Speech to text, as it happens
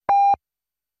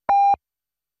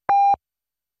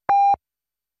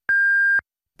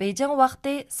Beijing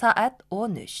vaqti soat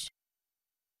 13.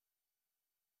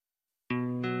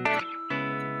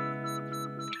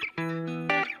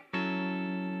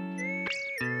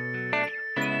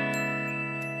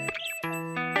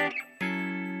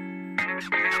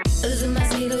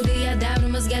 Üzülmez melodiya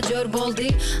davrimizga jo'r bo'ldi.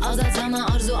 Azal zaman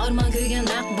arzu arman kuygan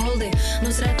naq bo'ldi.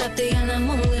 Nusrat topdi yana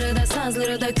munglarida,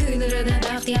 sazlarida, kuylarida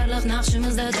baxtiyorlik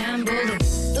naqshimizda jam bo'ldi.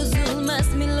 Üzülmez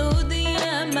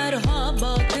melodiya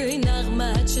marhaba kuy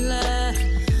nag'machilar.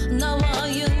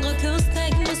 Navoiyga ko'z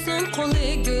tegmasin qo'li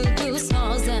gul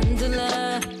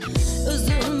sozandilar.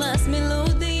 Üzülmez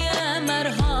melodiya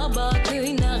marhaba kuy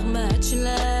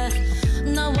nag'machilar.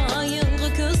 Navoiyga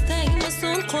ko'z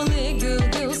tegmasin qo'li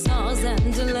gul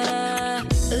sozandilar.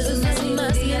 Üzülmez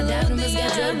melodiya davrimizga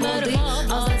jo'r bo'ldi.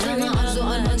 Azal zaman arzu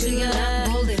arman kuygan naq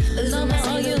bo'ldi. Üzülmez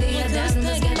melodiya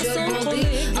davrimizga jo'r bo'ldi.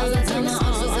 Azal zaman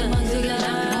arzu arman kuygan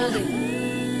naq bo'ldi.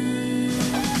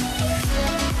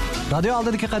 Radio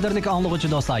oldidagi qadrli anglovchi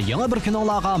do'stlar, yangi bir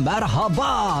kuningizga marhaba.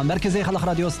 Markaziy xalq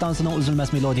radio stansiyaning Uzilmas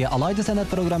melodiya alayda san'at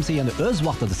programmasi yana o'z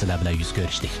vaqtida sizlar bilan yuz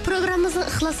ko'rishdik. Programmamizning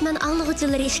ixlosmand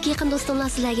anglovchilari ishga yaqin do'stlar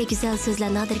sizlarga go'zal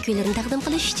so'zlar, nodir kuylarni taqdim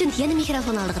qilish uchun yana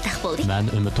mikrofon oldiga taq bo'ldik. Men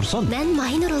Umid Tursun. Men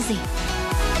Mahina Rozi.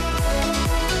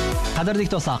 Qadrli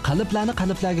do'stlar,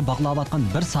 qalblarga bog'layotgan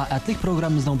 1 soatlik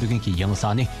programmamizning bugungi yangi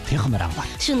soni texmirang bor.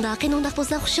 Shunda qiynoqda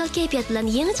bo'lsa, xushal kayfiyat bilan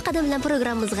yangi qadam bilan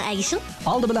programmamizga agishing.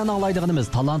 Oldi bilan anglaydiganimiz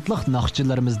talantli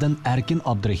naqshchilarimizdan Erkin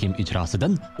Abdurahim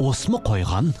ijrosidan O'smi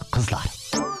qo'ygan qizlar.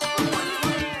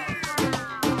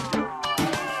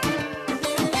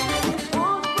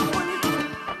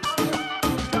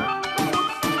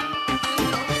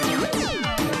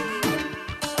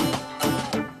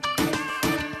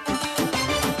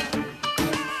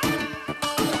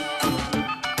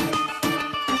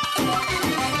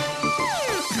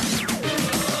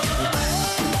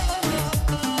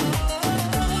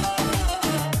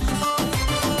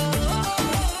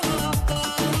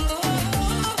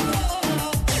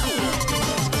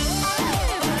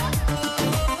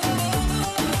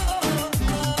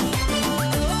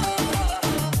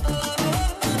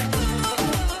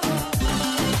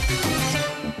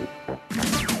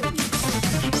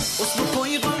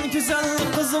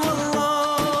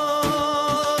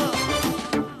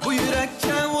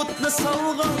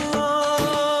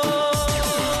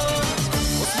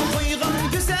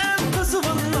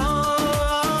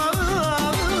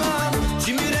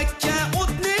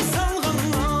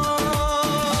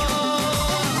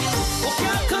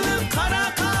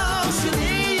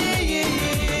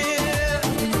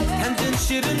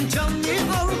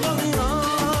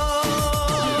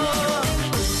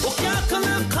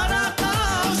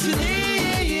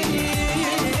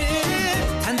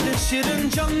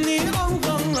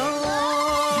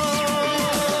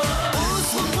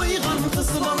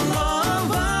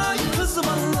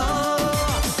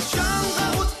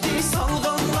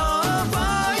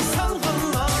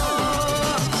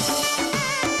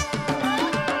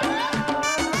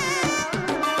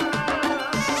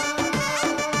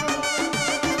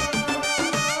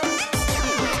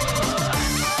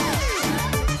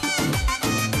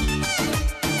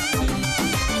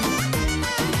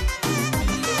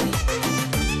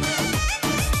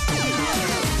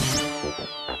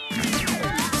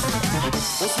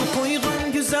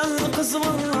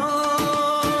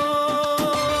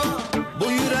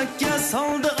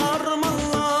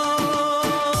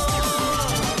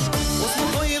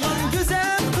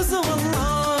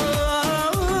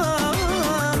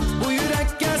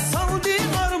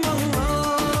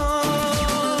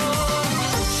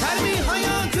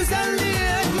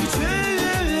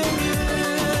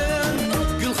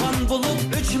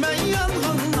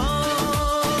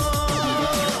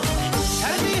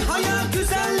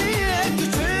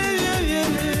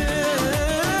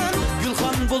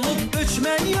 Bulup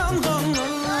göçmen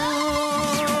yanganlar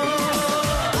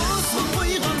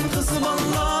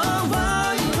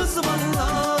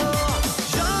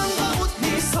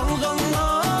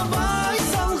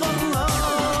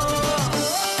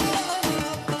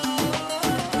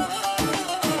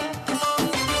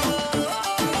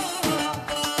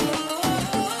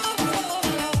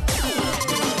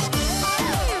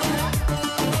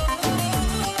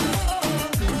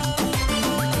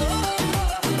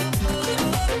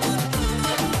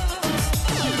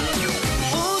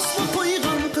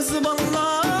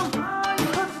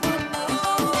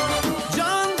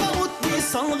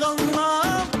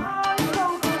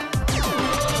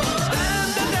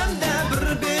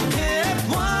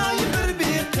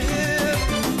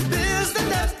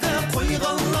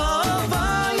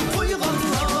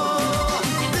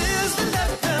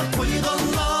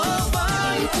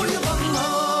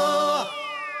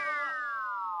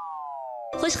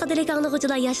Xo'sh, qadrli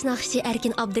tinglovchilar, yosh naqshchi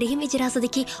Erkin Abdurahim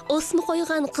ijrosidagi Osmi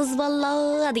qo'ygan qiz balla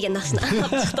degan naqshni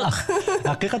olib chiqdik.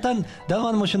 Haqiqatan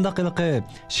davan shundaq qilib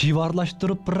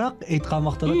shivarlashtirib biroq aytgan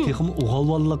vaqtida texim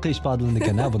o'g'ilvonlikqa ifodalanadi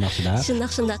ekan bu naqshda.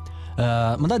 Shundaq.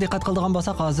 Bunda diqqat qiladigan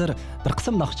bo'lsak, hozir bir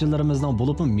qism naqshchilarimizning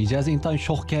bo'lib mijozi intan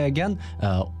sho'x kelgan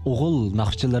o'g'il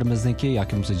naqshchilarimizniki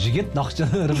yoki bo'lmasa jigit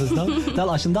naqshchilarimizdan dal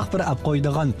shundaq bir ap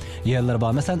qo'ydigan yerlar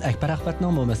bor. Masalan, Akbar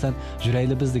Ahmadning bo'lmasan,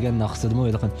 Jurayli biz degan naqshidimi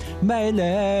o'ylagan. Mayli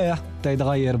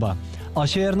deydigan yer bor.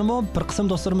 Aşerni bir qism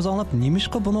do'stlarimiz anglab,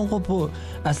 nimishqa buningga bu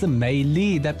asli mayli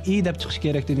deb deb chiqish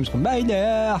kerak dedimishqa. Mayli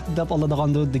deb oladigan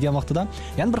degan vaqtida,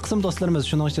 ya'ni bir qism do'stlarimiz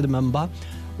shuning ichida men bor.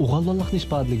 O'g'illikni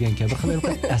isbotlagan kabi bir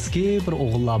xil eski bir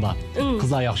o'g'illar bor.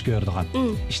 Qizlar yaxshi ko'radigan.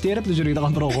 Ishterib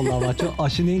yuradigan bir o'g'illar bor.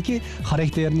 Ashininki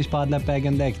xarakterini isbotlab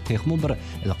bergandek, texmo bir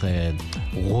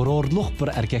g'ururliq bir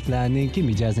erkaklarninki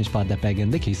mijozini isbotlab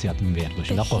bergandek hissiyatni berdi.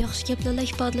 Shunday qo'y. Yaxshi gaplarni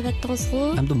isbotlab aytdingiz-ku.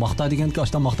 Hamda maqta deganki,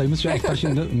 ashdan maqtaymiz, shu aktar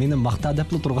shunda meni maqta deb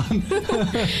turgan.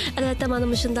 Albatta, mana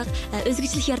shundaq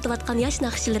o'zgarishlik yaratayotgan yosh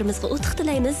naqshchilarimizga utuq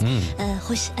tilaymiz.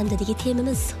 Xo'sh, endi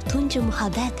temamiz tunji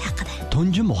muhabbat haqida.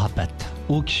 Tunji muhabbat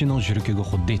u kishining yuragiga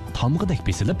xuddi tamg'idek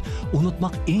besilib,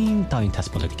 unutmoq intayin tas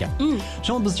bo'ladi ekan.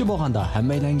 Shu bizcha bo'lganda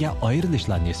hammalarga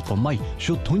ayrilishlar nasib bo'lmay,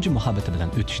 shu tunji muhabbati bilan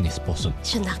o'tish nasib bo'lsin.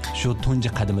 Shundaq. Shu tunji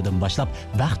qadamidan boshlab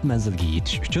baxt manziliga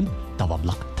yetish uchun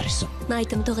davomli tirishsin.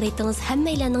 Aytdim, to'g'ri aytdingiz.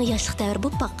 Hammalarning yoshlik davri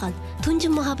bo'lib baqqan. Tunji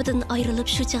muhabbatidan ayrilib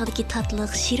shu chog'dagi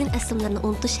tatliq, shirin aslimlarni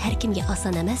unutish har kimga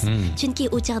oson emas. Chunki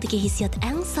u chog'dagi hissiyot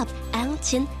eng saf, eng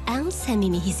chin, eng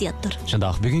samimiy hissiyotdir.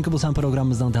 Shundoq, bugungi bu san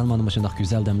programmamizning dalmoni shundoq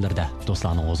go'zal damlarda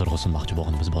do'stlarning huzuriga sunmoqchi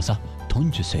bo'lganimiz bo'lsa,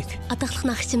 tunji sök. Ataqli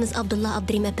naqshchimiz Abdulla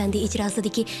Abdurim apandi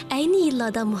ijrosidagi ayni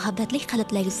yillarda muhabbatlik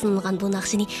qalblarga sunilgan bu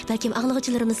naqshini balkim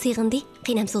anglovchilarimiz seg'indi,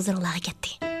 qiynam so'zlaringlarga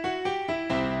ketdi.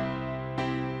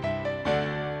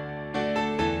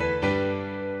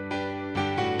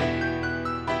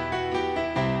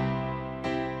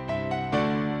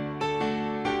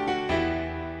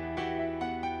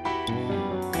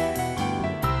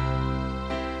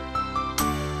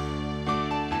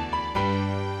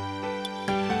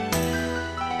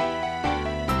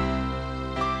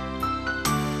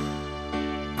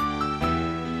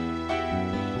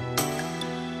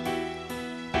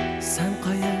 Sen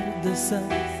qayerdesan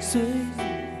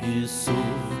sevgi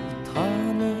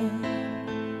sultanı,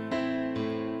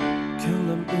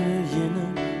 ko'nglim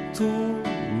uyining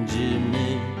tunji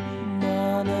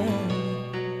mehmoni.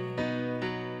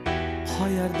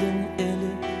 Qayerdan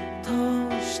elib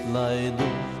tashlaydi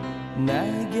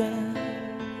nega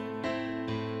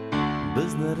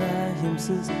bizni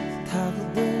rahimsiz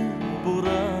taqdir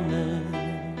burani.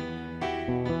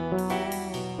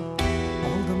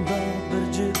 Oldimda bir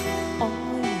cid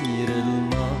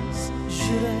ayrılmaz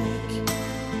yürek,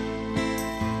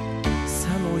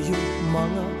 sen oyup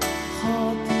bana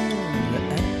hatır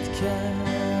etken.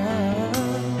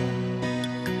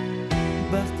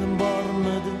 Baxtim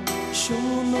bormidi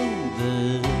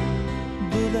şunundir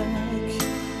bölek,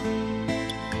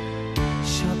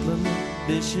 şadlanıp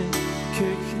beşik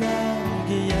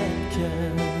köklerge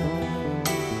yetken.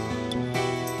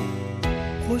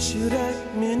 Hoş yürek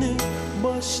meni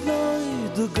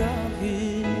başlaydı gahi,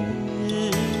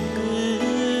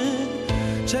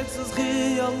 cheksiz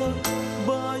xiyollar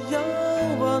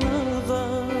bayavanıga,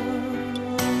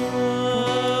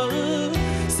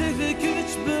 sehri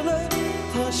kuch bilan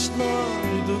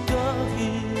tashlaydi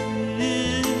gahi,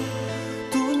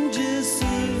 tunji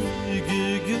sevgi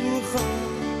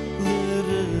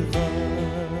gulxanlariga.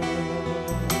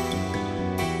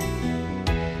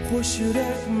 Hoş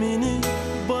yürek meni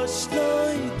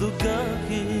başlaydı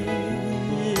gahi,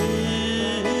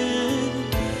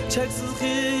 cheksiz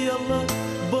xiyollar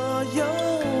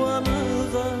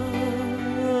bayavanıga,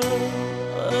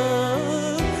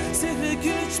 sehri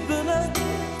kuch bilan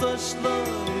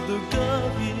tashlaydi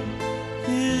gahi,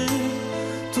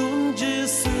 tunji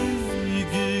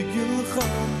sevgi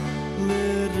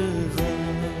gulxanlariga.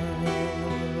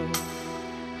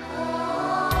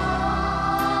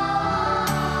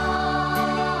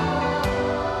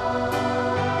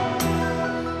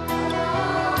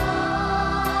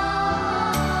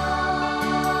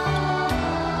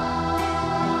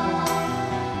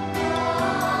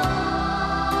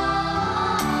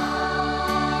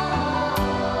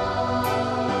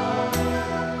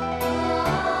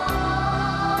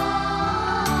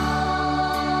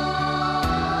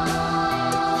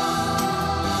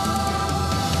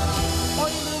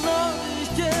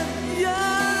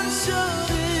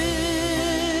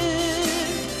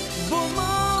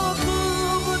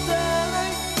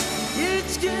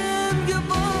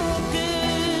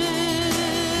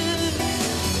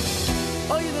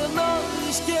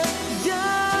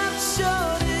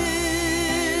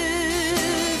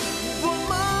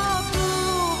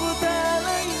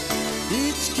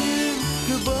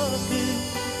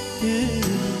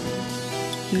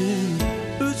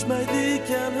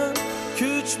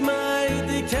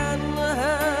 Köçmeydiken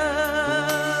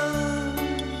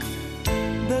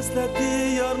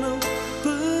Deslepi yarını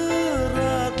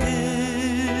bırakı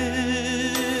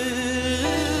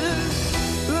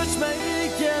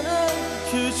Öçmeydiken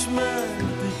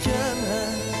Köçmeydiken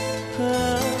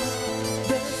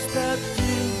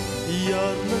Deslepi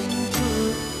yarını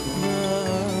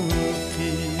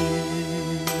bırakı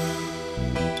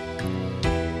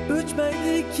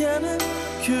Öçmeydiken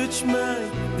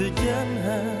Köçmeydiken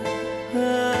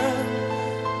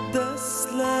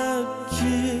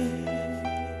Deslepki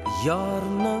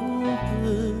yarnan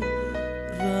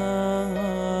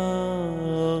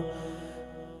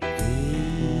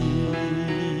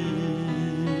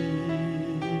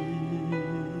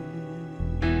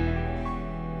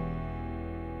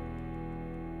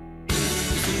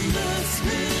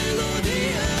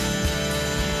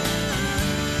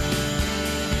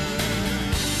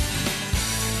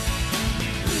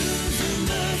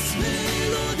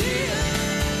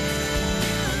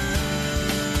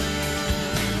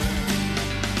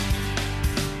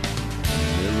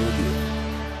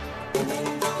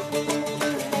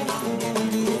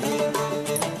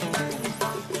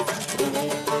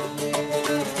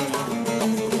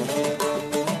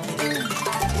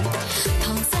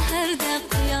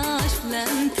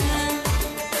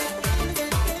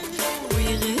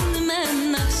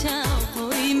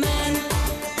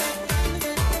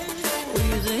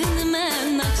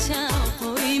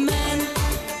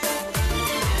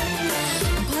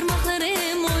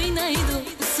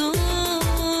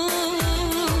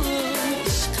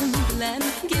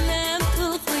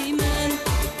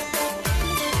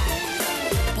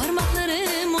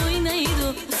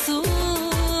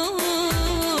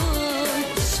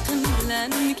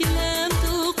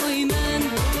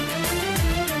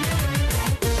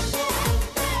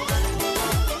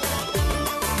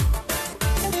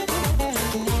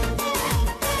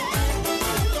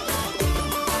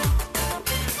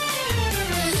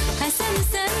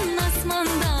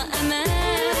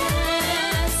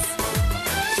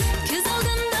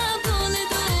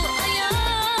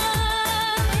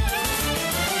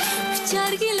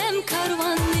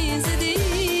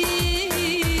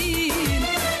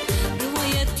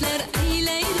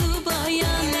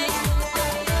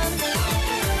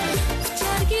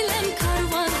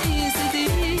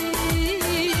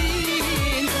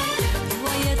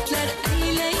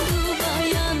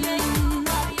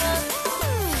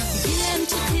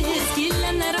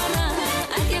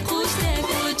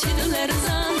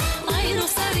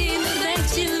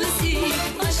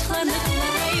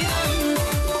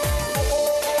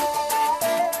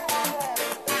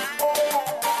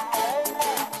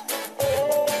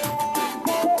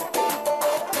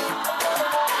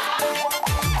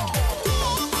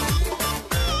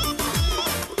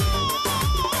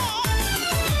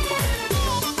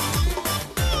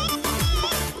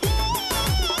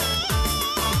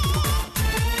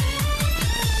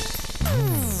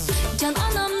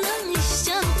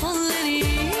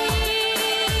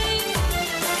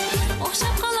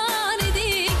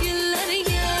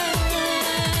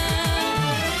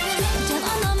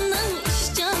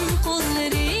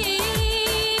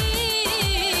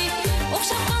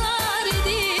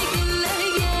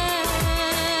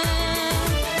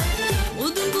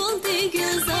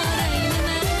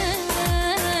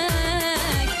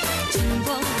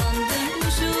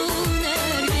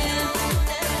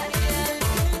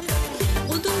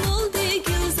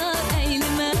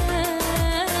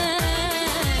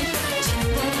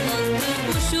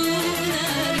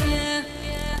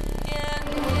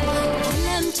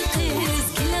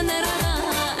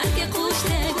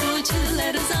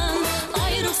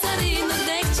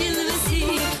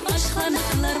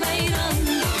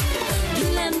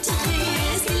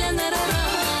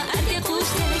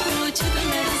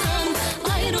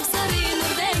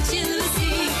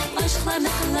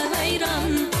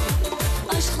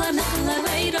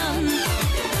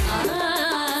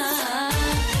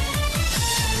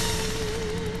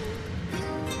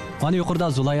Hani yuqorida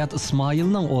Zulayat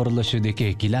İsmailning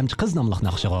o'rinlashidagi Gilamchi qiz nomli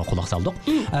naqshiga quloq soldik.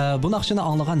 Bu naqshini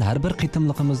anglagan har bir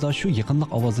qitimligimizda shu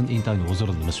yaqinlik ovozini intayin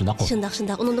huzurlimiz shunaqo.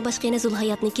 Shundaq. Uningda boshqa yana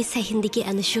Zulhayatniki sahnadagi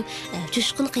ana shu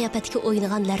jushqun qiyofatga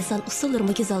o'ynagan Larzan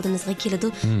usullari ko'z oldimizga keladi.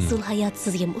 Zulhayat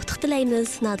sizga utuq tilaymiz.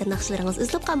 Nadir naqshlaringiz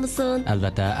izlab qolmasin.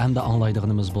 Albatta, endi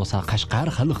anglaydiganimiz bo'lsa Qashqar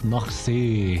xalq naqshi.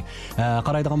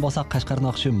 Qaraydigan bo'lsak Qashqar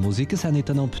naqshi musiqa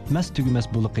san'atining bitmas tugmas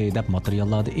buliqi deb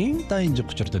materiallarda intayin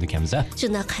quchirtdi ekanmiz.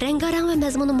 Shunday Rəngarəng və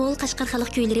məzmunu mol Qashqar xalq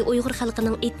köyləri Uyğur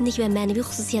xalqının etnik və mənəvi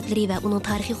xüsusiyyətləri və onun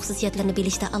tarixi xüsusiyyətlərini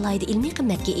bilishdə alayda ilmi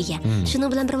qiymətkə ega.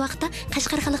 Şunun bilan bir vaqtda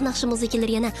Qashqar xalq naqshi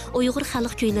musiqilari yana Uyğur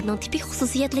xalq köylərinin tipik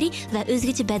xüsusiyyətləri və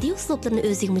özgəçə bədii üslublarını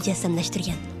özüge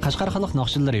mücəssəmləşdirgan. Qashqar xalq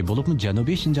naqshilari bo'libmi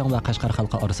Janubiy Shinjang va Qashqar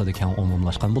xalqi orasida keng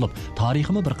umumlashgan bo'lib,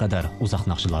 tariximi bir qadar uzoq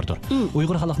naqshilardir.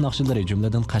 Uyghur xalq naqshilari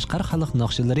jumladan Qashqar xalq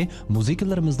naqshilari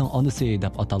musiqalarimizning onasi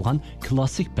deb atalgan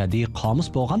klassik bədii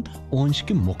qomus bo'lgan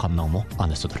 12 muqamning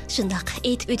onasidir. Shundaq,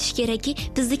 aytib o'tish kerakki,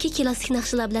 bizdagi klassik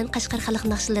naqshlar bilan Qashqar xalq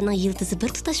naqshilarining yildizi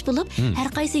bir tutash bo'lib, har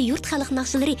qaysi yurt xalq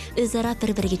naqshilari o'zaro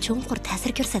bir-biriga cho'nqur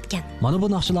ta'sir ko'rsatgan. Mana bu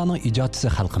naqshlarning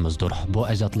ijodchisi xalqimizdir. Bu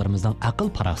ajdodlarimizning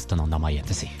aql parasitining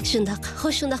namoyandasi. Shundaq,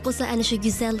 xo'sh shundaq bo'lsa, ana shu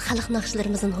go'zal xalq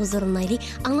naqshlarimizning huzurinayli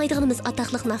anglaydiganimiz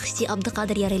ataqli naqshchi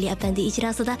Abduqodir Yarali apandi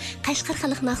ijrosida Qashqar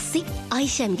xalq naqshisi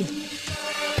Ayshamgul.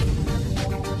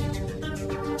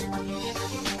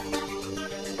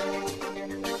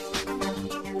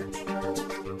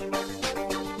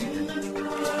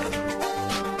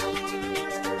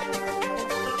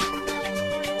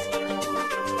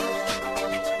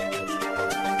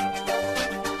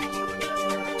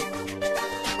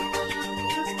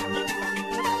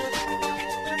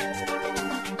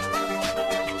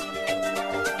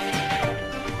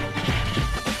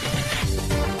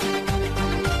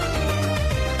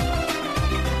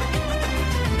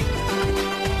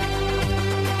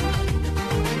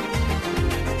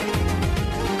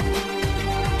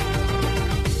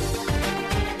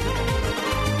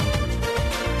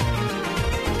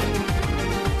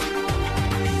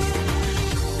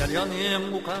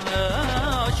 Yanim bu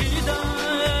karşıda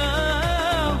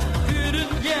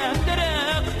Yürüngen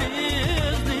direk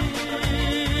bizni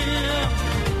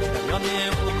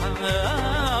Yanim bu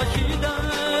karşıda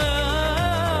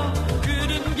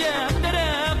Yürüngen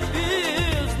direk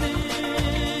bizni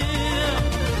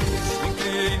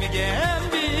Sünküymegen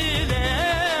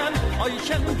bilen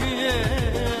Ayşem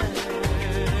güyen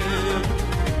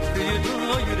Kıydı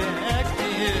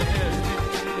yürektir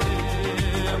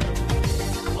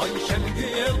Ayşem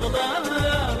gülgüla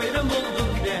benim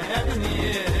oldum derdim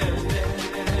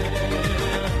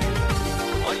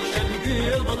Ayşem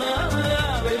gülgüla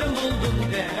benim oldum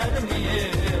derdim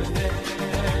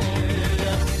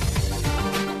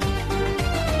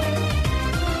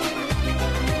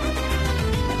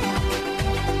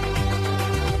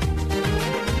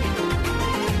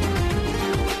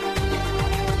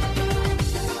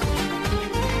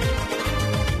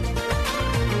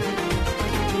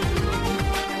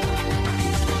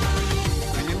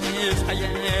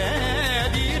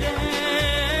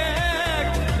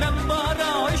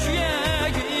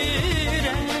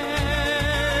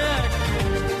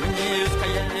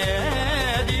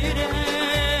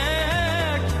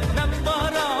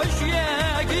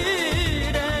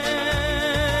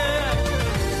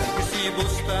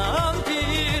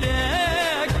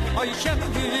Ayşem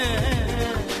gül,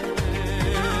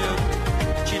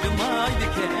 çiğdmaydı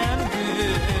kem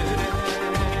gülek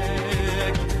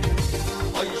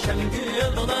Ayşem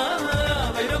gül bana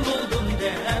bayram oldum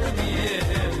derdim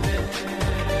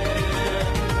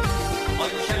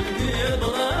Ayşem gül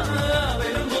bana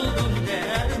bayram oldum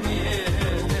derdim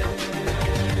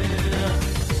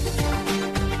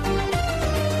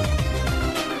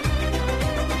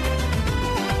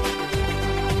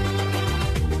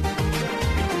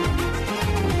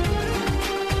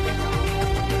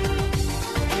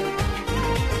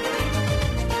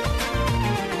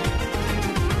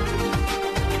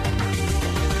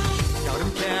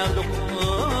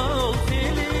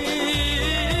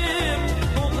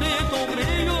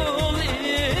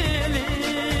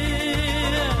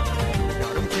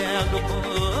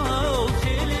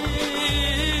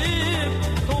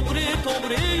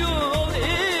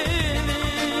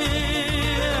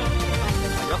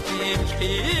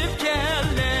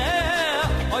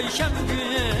Ayşem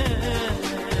gül,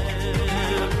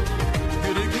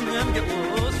 yüreğimge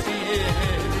usil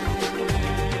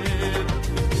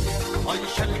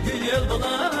Ayşem gül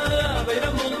bana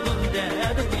bayram oldum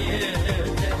derdim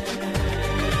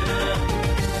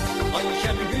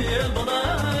Ayşem gül bana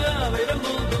bayram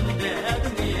oldum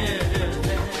derdim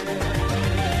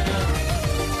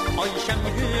Ayşem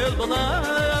gül bana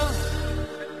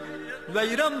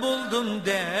bayram buldum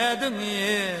dedim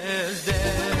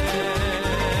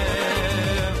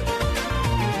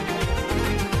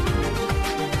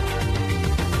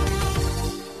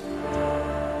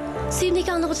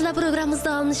Süymdeki anlıqçılar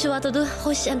programımızda alınışıvatıdı.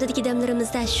 Hoş emdedeki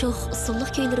demlerimizde şox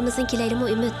usulluk köylerimizin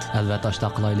kileylimi ümit. Albatta ashta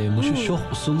qilaylik. Shu sho'x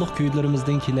usulluq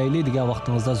kuylarimizdan kilaylik degan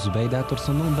vaqtimizda Zubayda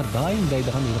Tursunning bir doim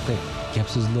deydigan gap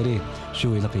so'zlari,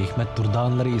 shu hikmat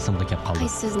durdonlari esimga kelib qoldi.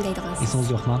 Qaysi so'zni deydigansiz?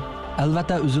 Esingiz yo'qmi?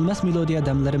 Albatta üzülmez melodiya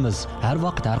demlerimiz her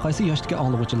vaqt her qaysi yoshdagi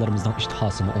anglag'uvchilarimizning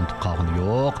ishtihosini unutib qolgani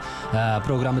yo'q.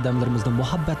 Programma demlerimizde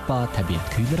muhabbet ba, tabiat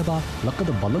kuylari ba,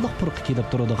 laqida balaliq purqi kelib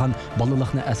turadigan,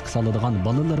 balaliqni esga soladigan,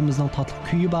 balalarimizning tatlı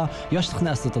kuyi ba, yoshlikni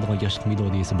eslatadigan yoshlik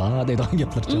melodiyasi ba deydigan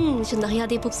gaplarcha. Shunday ya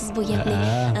deyapsiz bu gapni.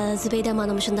 Zubeyda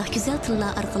mana shunday go'zal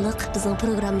tillar orqali bizning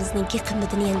programmamizning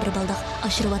qimmatini yana bir balda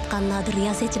oshirib atgan nodir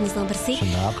riyosatchimizning birisi.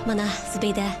 Mana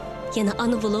Zubeyda yana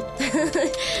ana bo'lib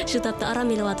shu tapda aram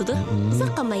elayotidu.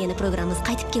 Uzoq qolmay yana programmamiz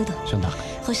qaytib keldi. Shunday.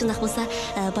 Xo'sh, shunday bo'lsa,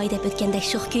 boydab o'tgandek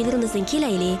sho'x kuylarimizdan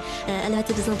kelaylik.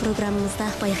 Albatta bizning programmamizda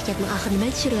boyaq gapni oxir nima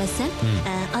tushirib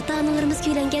ota-onalarimiz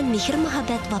kuylangan mehr,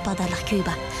 muhabbat, vafodorlik kuyi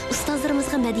bor.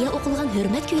 Ustozlarimizga madhiya o'qilgan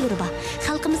hurmat kuylari bor.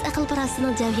 Xalqimiz aql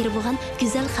parasining javhiri bo'lgan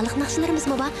go'zal xalq naqshlarimiz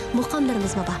bor,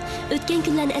 muqomlarimiz bor. O'tgan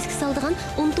kunlarni esga soladigan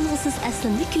unutulg'isiz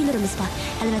aslimlik kuylarimiz bor.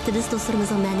 Albatta biz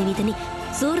do'stlarimizning ma'naviyatini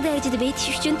zo'r darajada betish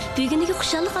uchun, buguniga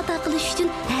xushalik ato qilish uchun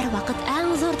har vaqt eng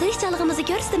zo'r tirishchiligimizni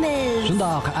ko'rsatamiz.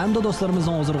 Shundoq, endi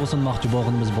do'stlarimizning huzuriga sunmoqchi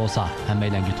bo'lganimiz bo'lsa,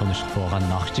 hammalarga tanishib bo'lgan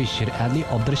naqshchi Sherali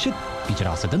Abdurashid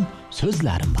ijrosidan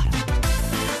so'zlarim bor.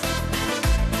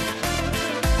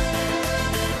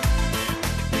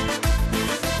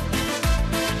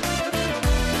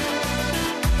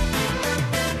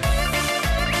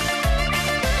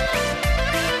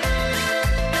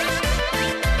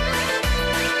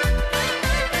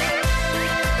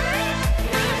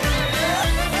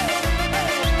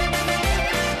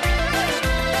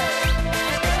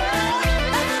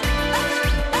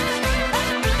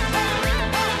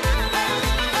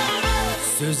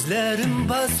 Sözlerim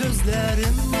var,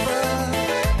 sözlerim var.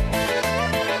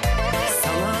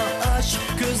 Sana aşk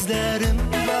gözlerim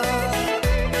var.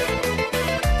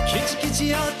 Keçi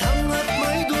ya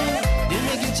tanlatmaydı,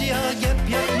 demeci ya gep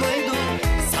yapmaydı.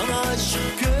 Sana aşk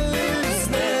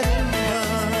gözlerim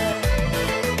var.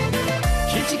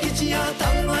 Keçi ya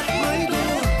tanlatmaydı,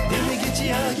 demeci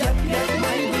ya gep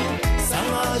yapmaydı.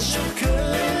 Sana aşk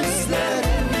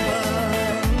gözlerim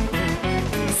var.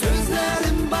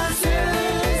 Sözlerim var,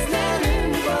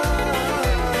 sözlerim var.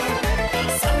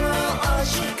 Sana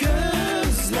aşk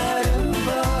gözlerim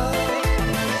var.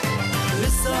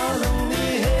 Visalını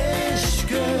hiç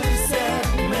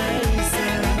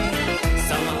göstermeysen,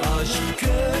 sana aşk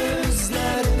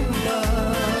gözlerim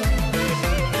var.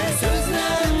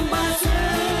 Sözlerim var,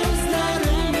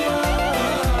 sözlerim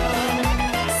var.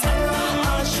 Sana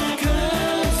aşk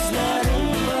gözlerim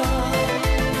var.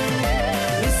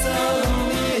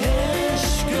 Visalını hiç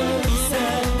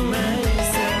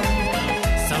göstermeysen,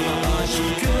 sana aşk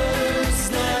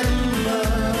gözlerim var.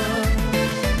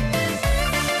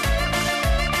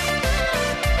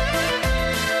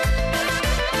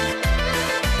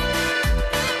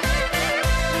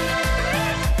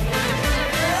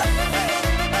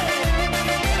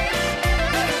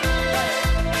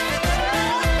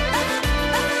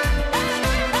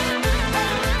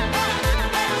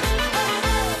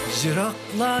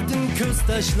 Jirakladın köz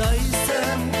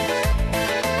taşlaysan,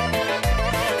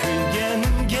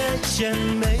 külgenim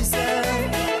geçenmeysen,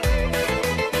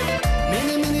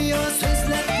 meni ya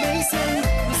sözletmeysen,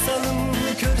 visalımı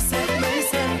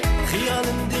körsetmeysen,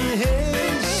 hiyalimden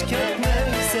hiç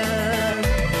ketmeysen.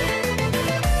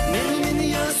 Meni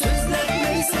ya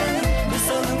sözletmeysen,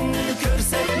 visalımı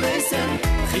körsetmeysen,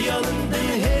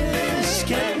 hiyalimden hiç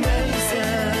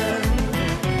ketmeysen.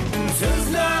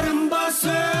 Sözlerim var,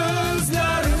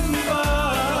 sözlerim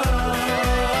var.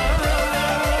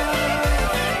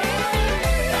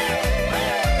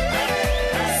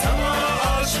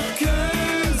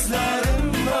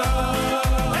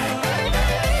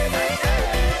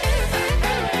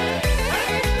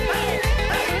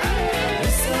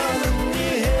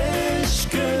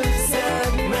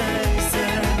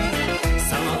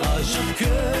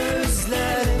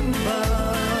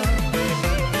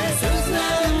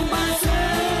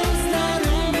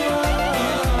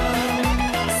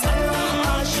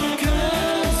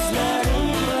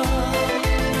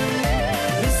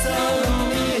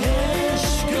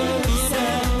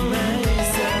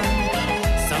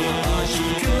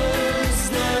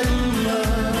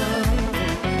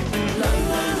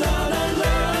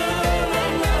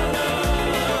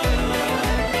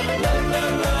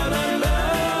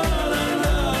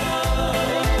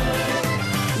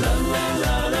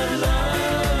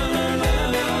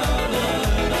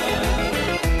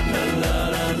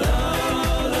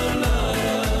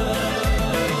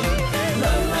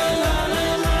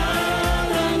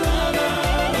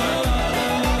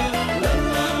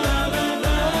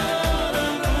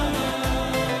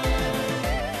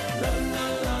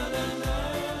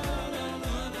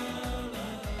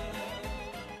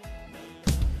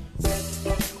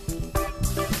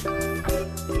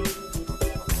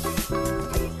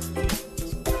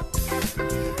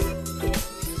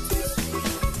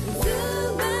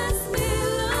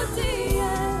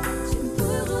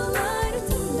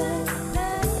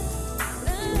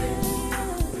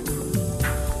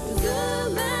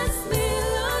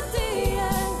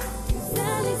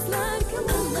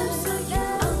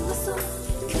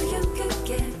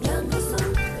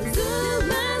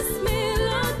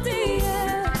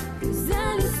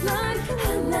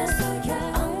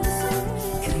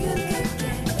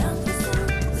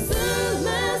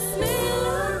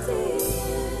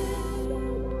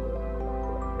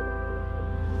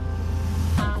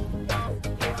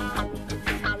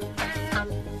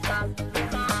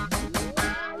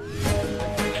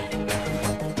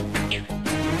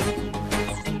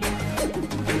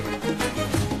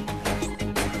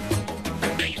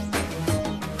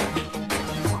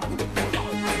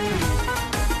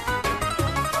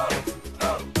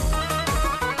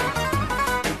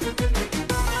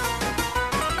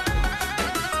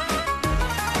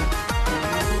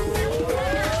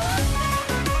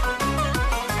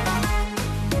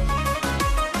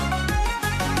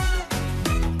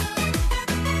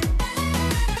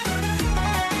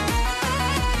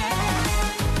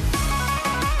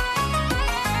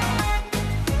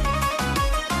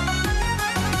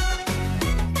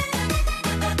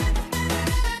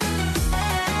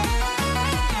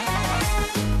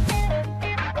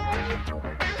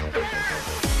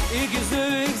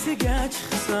 izige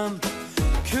çıksam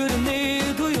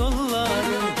Körüneydi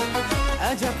yollarım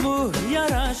Acep mu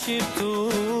yaraşıptı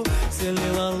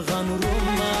Selil algan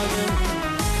rumlarım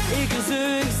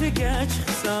izige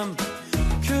çıksam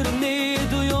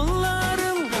Körüneydi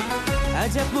yollarım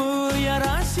Acep mu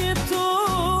yaraşıptı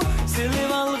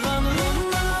Selil algan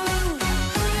rumlarım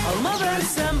Alma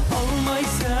versem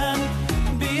almaysan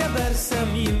Biye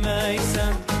versem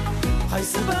yemeysen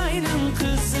Haysı bayının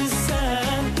kızı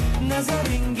sen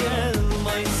Nazaringe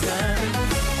almaysan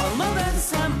Alma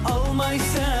versem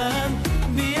almaysan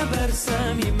Biye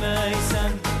versem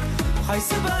yemeysen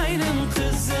Haysı bayının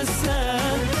kızı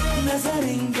sen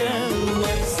Nazaringe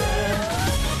almaysan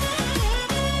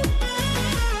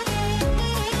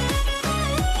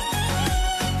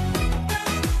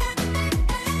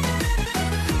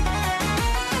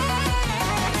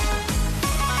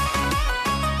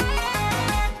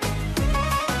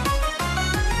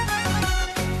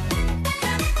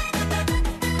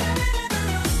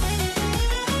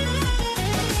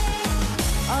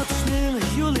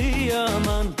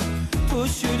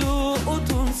Koşudu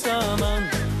otun saman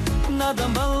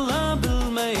Nadam balla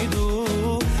bilmeydu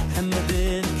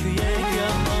Hemmedin küyek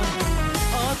yaman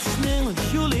Atışның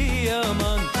yolu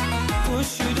yaman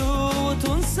Koşudu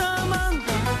otun saman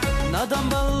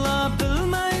Nadam balla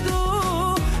bilmeydu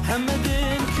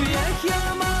Hemmedin küyek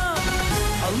yaman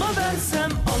Alma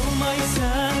versem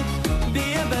almaysan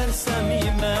Biye versem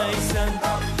yemeysen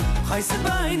Haysı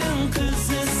bayının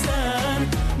kızı sen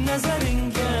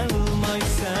Nazaringe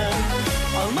almaysan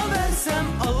Alma versem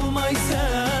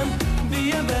almaysan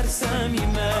Biye versem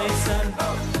yemeysen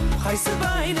Haysı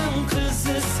bayının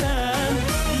kızı sen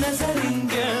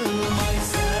Nazaringe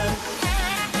almaysan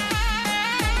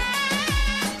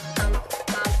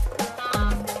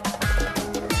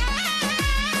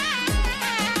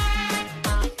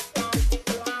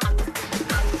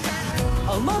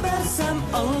Alma versem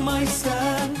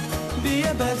almaysan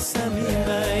Biye versem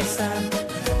yemeysen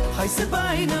Haysı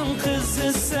bayının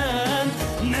kızı sen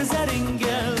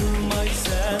Nazaringe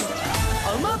almaysan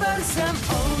Alma versem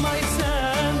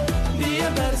almaysan Biye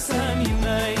versem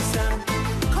yemeysen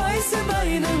Haysı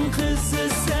bayının kızı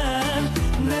sen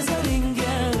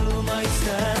Nazaringe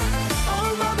almaysan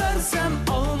Alma versem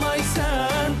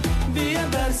almaysan Biye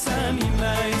versem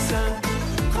yemeysen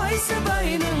Haysı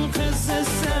bayının kızı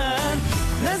sen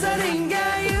Nazaringe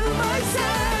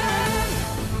almaysan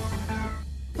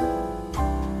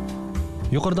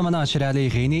Yuqorida mana Shirali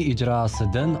G'ini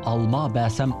ijrosidan Alma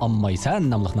basam ammaysan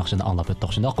nomli naqshini anglab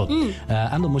o'tdik shundoq.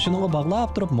 Endi mushunga bog'lab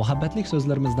turib muhabbatlik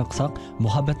so'zlarimizdan qilsak,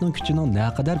 muhabbatning kuchining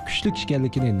naqadar kuchli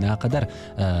ekanligini, naqadar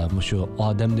mushu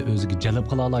odamni o'ziga jalb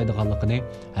qila oladiganligini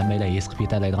hammalar his qilib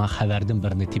yetadigan xabardan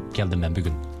birini tip keldim men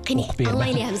bugun. O'qib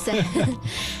bermayapsiz.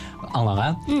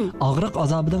 Anlagan. Og'riq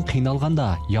azobidan qiynalganda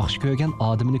yaxshi ko'rgan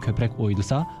odamini ko'proq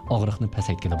o'ylasa, og'riqni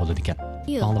pasaytkili bo'ladi ekan.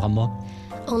 Anlaganmi?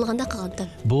 Anlaganda qildim.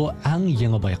 Bu eng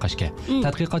yangi bayqashga.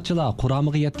 Tadqiqotchilar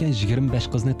Qur'oniga yetgan 25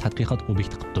 qizni tadqiqot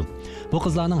obyekti qildi. Bu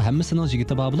qizlarning hammasining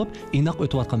yigiti bor bo'lib, inoq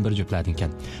o'tayotgan bir juftlardan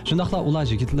ekan. Shundaqla ular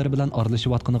yigitlari bilan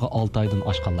aralashayotganiga 6 oydan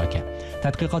oshganlar ekan.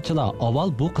 Tadqiqotchilar avval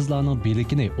bu qizlarning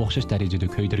belikini o'xshash darajada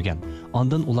ko'ydirgan.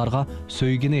 Ondan ularga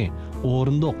so'ygini,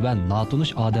 o'rindiq va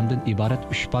notunish odamdan iborat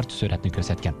 3 parcha suratni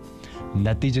ko'rsatgan.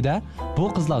 Natijada bu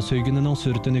qizlar so'yginining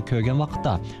suratini ko'rgan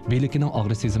vaqtda belikining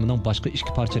og'riq sezimining boshqa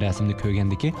 2 parcha rasmini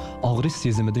ko'rgandiki, og'riq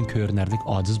sezimidan ko'rinarlik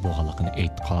ojiz bo'lganligini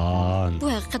aytgan. Bu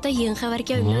haqiqatan yangi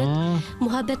xabarga Umid.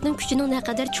 Muhabbatning kuchining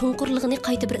naqadar cho'nqurligini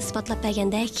qayta bir isbotlab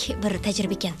bergandek bir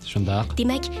tajriba ekan. Shundoq.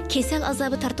 Demak, kasal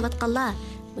azobi tortayotganlar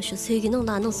shu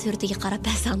sevgininlarning suratiga qarab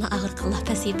basani og'riqlar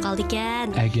pasayib qoldi ekan.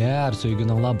 Agar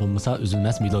sevgininglar bo'lmasa,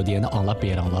 uzilmas melodiyani anglab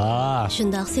beringlar.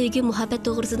 Shundoq sevgi, muhabbat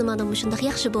to'g'risida mana shunday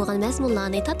yaxshi bo'lgan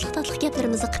mazmunlarni, tatliq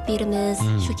gaplarimizni qilib beramiz.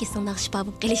 Shu kesinlik shifo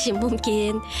bo'lib qolishi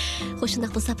mumkin.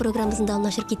 Xo'shundoq bo'lsa, programmamizni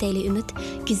davomlashtirib ketaylik Umid.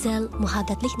 Go'zal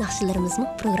muhabbatlik naqshlarimizni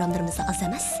programmalarimizni oz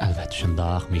emas. Albatta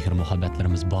shundoq. Mehr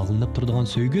muhabbatlarimiz bog'lanib turadigan,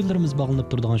 sevgilarimiz bog'lanib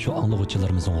turadigan shu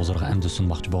anglovchilarimizning huzuriga amdi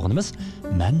sunmoqchi bo'lganimiz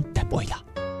men deb o'yla.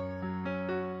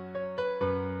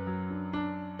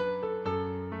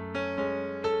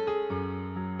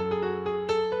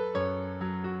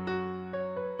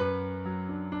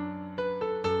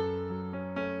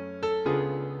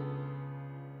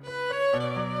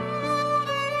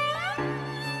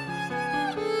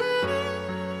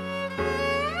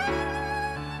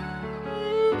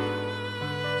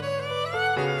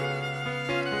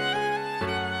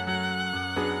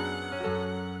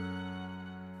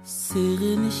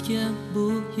 Sığınışga bu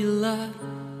yıllar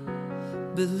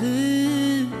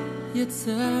bilib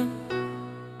yetsem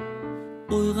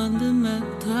Uyg'ondim men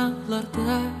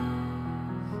tog'larda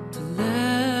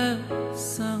tilab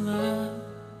sana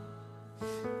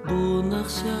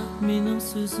Yaxşı mening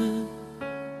sözüm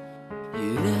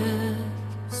Yürek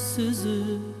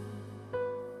sözüm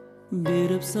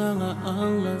Berip sana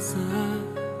anlasa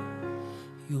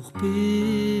Yok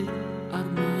bir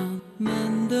arman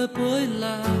mende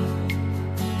boylab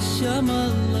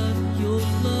Şamallar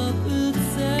yollab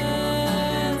ötse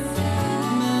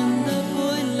Mende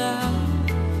boylab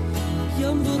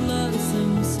Yağmurlar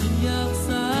simsim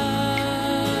yağsa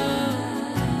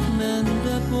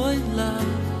Mende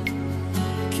boylab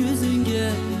Ko'zingga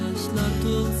yoshlar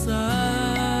to'lsa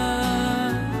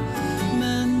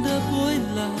Mende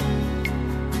boylab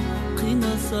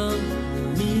qiynasam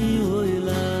meni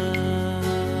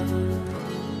o'ylab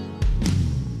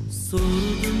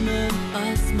So'rdim men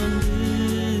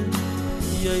osmondan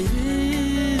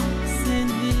yayib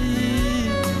seni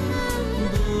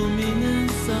Bu mening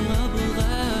sana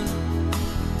bo'lgan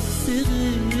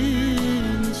sig'inishim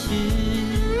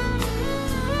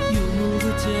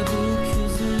Yumurcha bu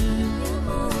ko'zim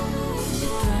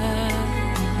yetar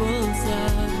bo'lsa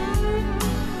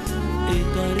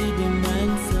aytar edim men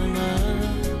sana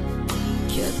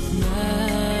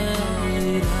ketmayra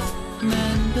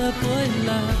menda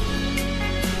bo'ylab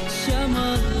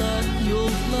shamallar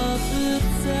yo'qlab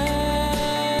o'tsa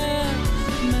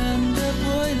menda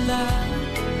bo'ylab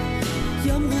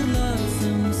yomg'irlar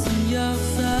simsim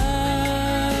yog'sa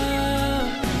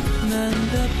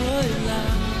menda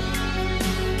bo'ylab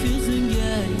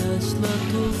ko'zingga yoshlar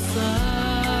to'lsa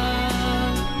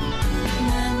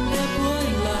menda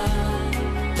bo'ylab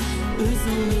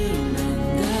o'zingni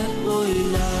menda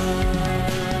o'ylab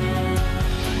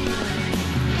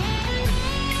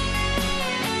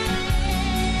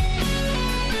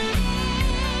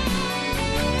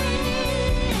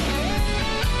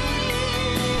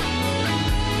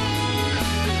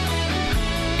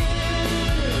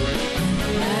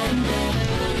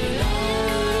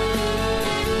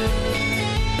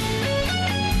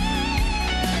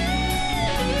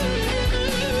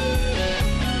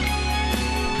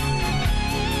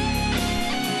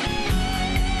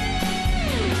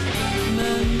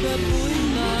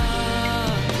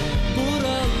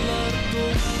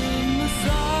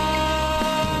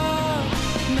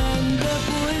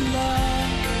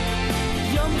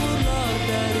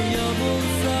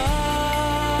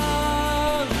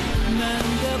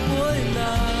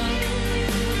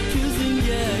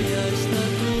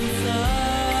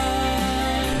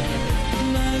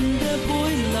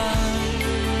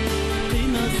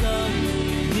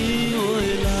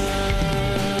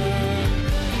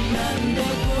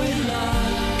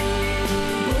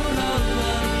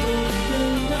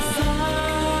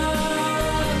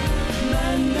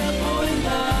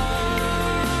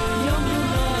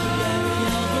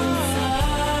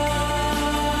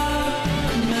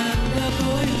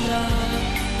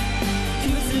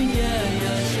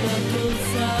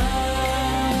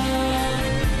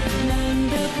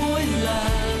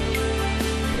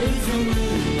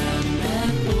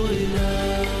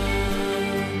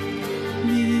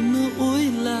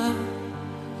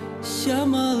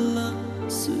Shamallar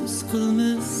so'z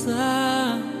qilmasa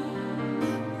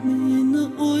meni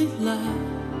o'ylab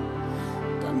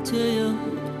tamcha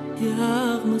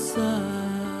yog'masa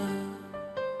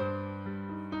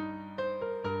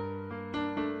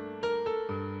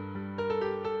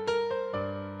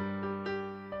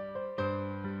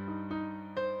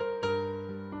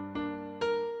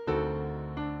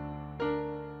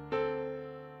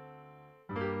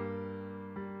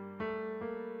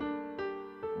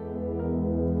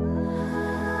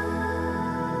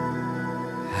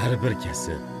Her bir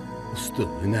kesip usti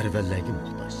hünervellerge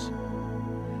muhtaç.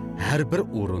 Her bir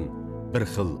o'rin bir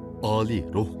xil oliy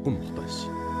ruhga muhtaç.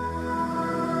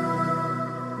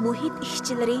 Muhit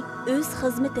ishchilari o'z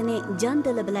xizmatini jon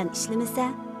dili bilan ishlamasa,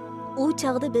 u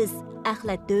chaqda biz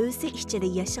axlat dövsi ichida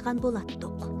yashagan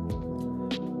bo'lardik.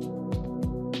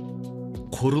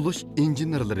 Qurilish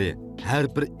injenerlari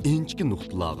her bir inchki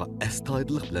nuqtalarga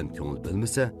astoydillik bilan ko'ngil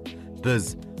bilmasa, biz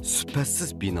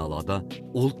sifatsiz binolarda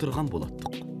o'ltirgan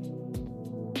bo'lardik.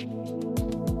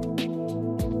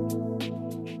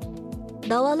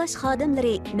 Davolash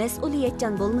xodimlari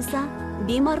mas'uliyatchan bo'lmasa,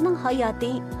 bemorning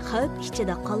hayoti xavf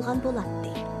ichida qolgan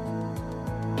bo'lardi.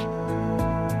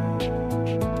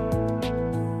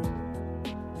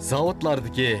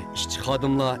 Zavodlardagi ishchi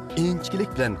xodimlar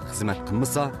inchkilik bilan xizmat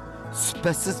qilmasa,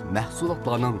 sifatsiz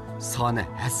mahsulotlarning soni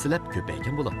hassilab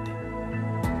ko'paygan bo'lardi.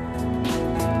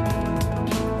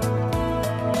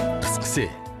 Qisqasi,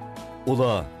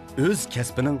 ular o'z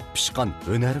kasbining pishqan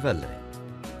hunarvallari.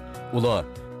 Ular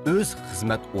o'z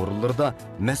xizmat o'rinlarida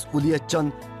mas'uliyatchan,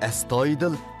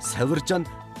 astoydil, savrchan,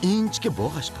 inchki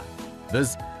bo'lg'ashqa biz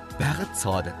baxt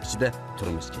saodat ichida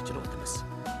turmush kechiryapmiz.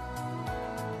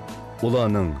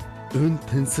 Ularning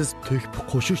ön-tinsiz to'kpi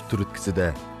qo'shish turtkisida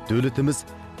davlatimiz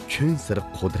kun sari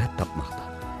qudrat topmoqda.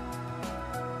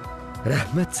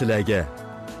 Rahmat sizlarga,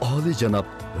 oliy janob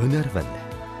hunarvanlar.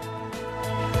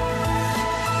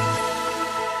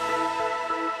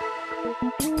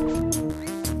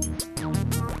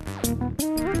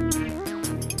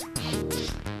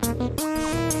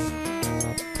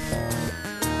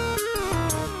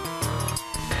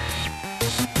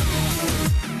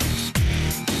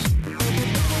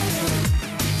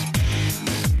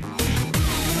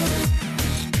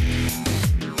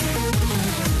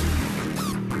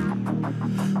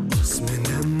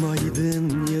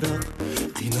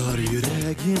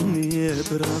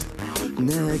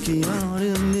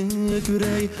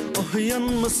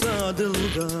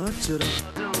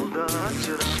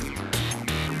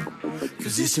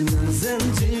 Yüzümden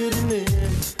zincirini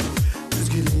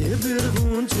düzgüleye bir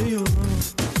gunca yok.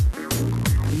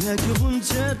 Ne ki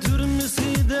gunca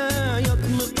türmüsü de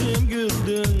yatmışım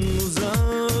güldün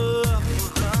uzak.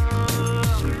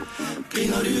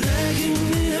 Kıynar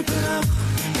yüreğimi bırak,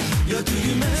 ya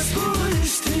tüymez bu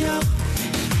iştiyak.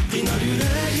 Kıynar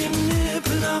yüreğimi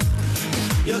bırak,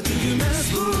 ya tüymez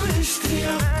bu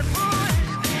iştiyak.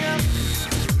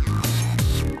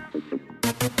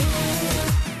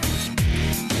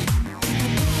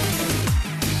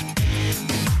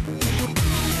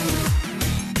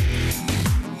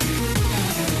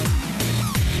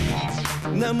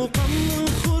 Ne mukamlı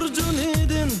kurcun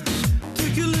idin,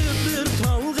 tükülüp bir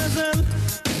tal gazel.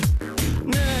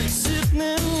 Ne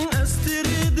şirknin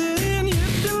estiridin,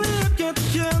 yırtılıp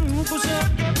ketken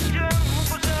kuşak.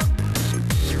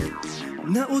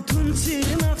 Ne utun çiğ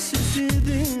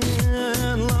nakşisidin,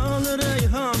 lal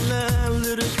reyhan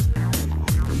levleri.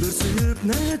 Bir suyup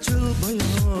ne çıl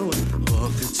bayağı,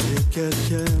 vakti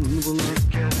çekerken bular.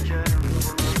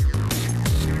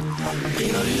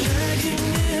 İnar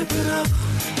yüreğimi bırak,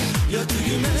 ya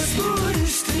tüymez bu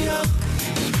iştiyak.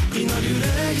 İnar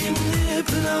yüreğimi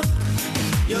bırak,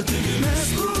 ya tüymez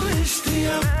bu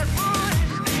iştiyak.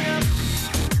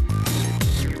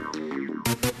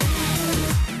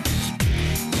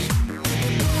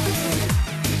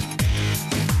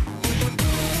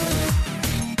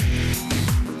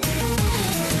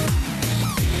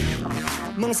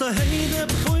 Mansa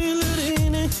heydep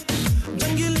koylarını,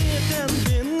 dengileten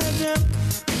dinleyeceğim.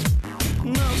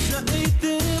 Nafşa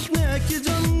eğitip ne ki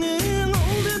canın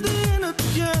ol dedin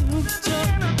ötken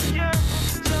can.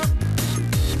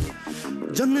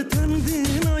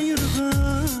 Cennetendin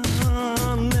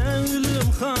ayırgan ne ölüm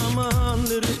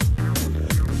hamalları.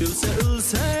 Ülse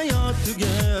ülse ya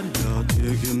tüger ya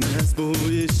tügümez bu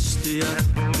iştiyak.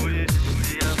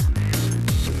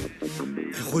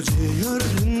 Hoca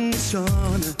yarın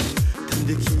nişanı,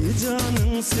 tendeki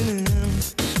canın senin.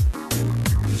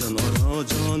 Can ara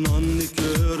canan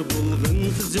nikör bulgun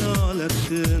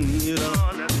hıcalettin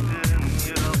yirak.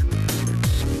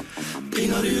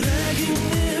 İnar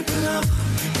yüreğimi bırak,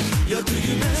 ya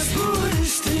tüymez bu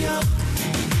iştiyak.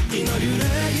 İnar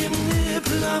yüreğimi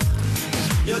bırak,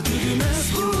 ya tüymez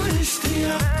bu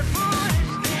iştiyak.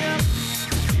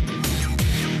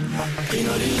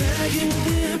 İnar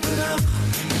yüreğimi bırak,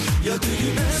 ya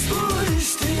tüymez bu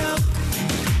iştiyak.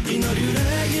 İnar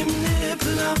yüreğimi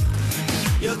bırak,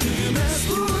 ya tüymez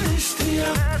bu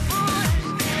iştiyak.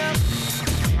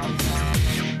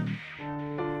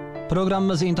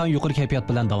 Programımız intan yuqori kayfiyat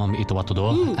bilan davom etyapti.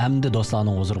 Hamda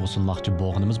do'stlarning huzuriga sunmoqchi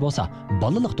bo'lganimiz bo'lsa,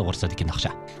 balaliq to'g'risidagi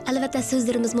naqsha. Albatta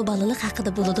so'zlarimizmi balaliq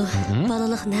haqida bo'ladi.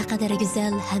 Balaliq naqadar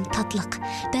go'zal ham tatliq.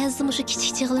 Ba'zida shu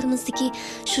kichik chaqlarimizdagi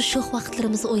shu sho'x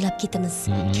vaqtlarimizni o'ylab ketamiz.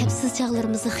 Kapsiz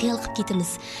chaqlarimizni xiyol qilib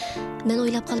ketamiz. Men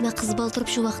o'ylab qolmay qiz bol turib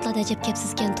shu vaqtlarda ajab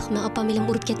kapsizkan tuxma opam bilan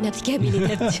urib ketmabdi kabili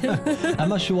debdi.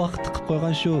 Ammo shu vaqt qilib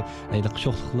qo'ygan shu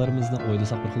sho'xliqlarimizni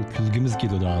o'ylasak bir xil kulgimiz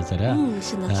keladi hozir.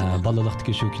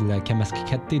 Balaliqdagi shu kunlar kemaski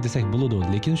katta desak bo'ladi,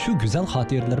 lekin shu go'zal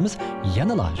xotiralarimiz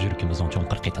yanala yuragimizning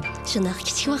cho'nqir qetadi. Shunday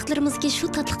kichik vaqtlarimizga shu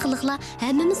tatli qiliqlar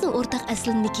hammamizning o'rtaq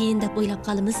aslinnikin deb o'ylab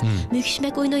qolamiz.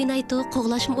 Mükishmak o'yin o'ynaydik,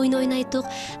 qo'g'lashma o'yin o'ynaydik,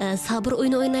 sabr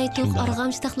o'yin o'ynaydik,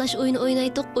 arg'amchi taxlash o'yin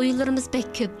o'ynaydik. O'yinlarimiz pek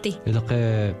ko'pdi.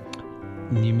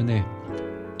 Nimani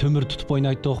tömür tutib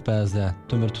o'ynaydik ba'zida.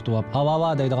 Tömür tutib olib,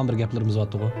 hava deydigan bir gaplarimiz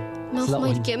bor-ku.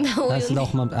 Sizlar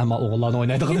oxumam, ammo o'g'illarni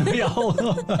o'ynaydigan.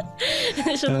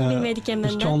 Shuni bilmaydi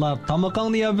ekanman. Cho'nglar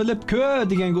tamoqni yeb bilib ko'p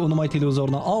deganga unimay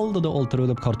televizorni oldida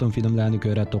o'ltirib karton filmlarni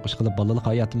ko'radi, to'qish qilib balalik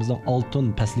hayotimizning oltin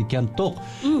paslikan to'q,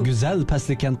 go'zal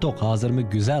paslikan to'q, hozirmi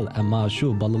go'zal, ammo shu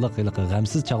balalik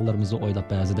g'amsiz chog'larimizni o'ylab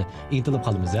ba'zida intilib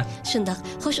qolamiz. Shundoq.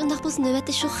 Xo'sh, undaq bo'lsa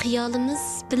navbatda shu xiyolimiz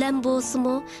bilan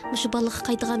bo'lsa-mu, shu balalik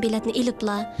qaytgan biletni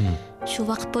ilibla Shu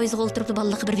vaqt poyizga o'ltirib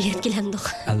balalarga bir berib kelamdik.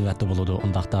 Albatta bo'ladi.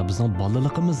 Undaqda bizning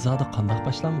bolaligimiz zodi qanday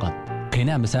boshlangan?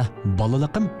 Qani amsa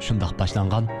bolaligim shundoq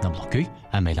boshlangan namliq kuy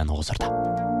hammalarning huzurida.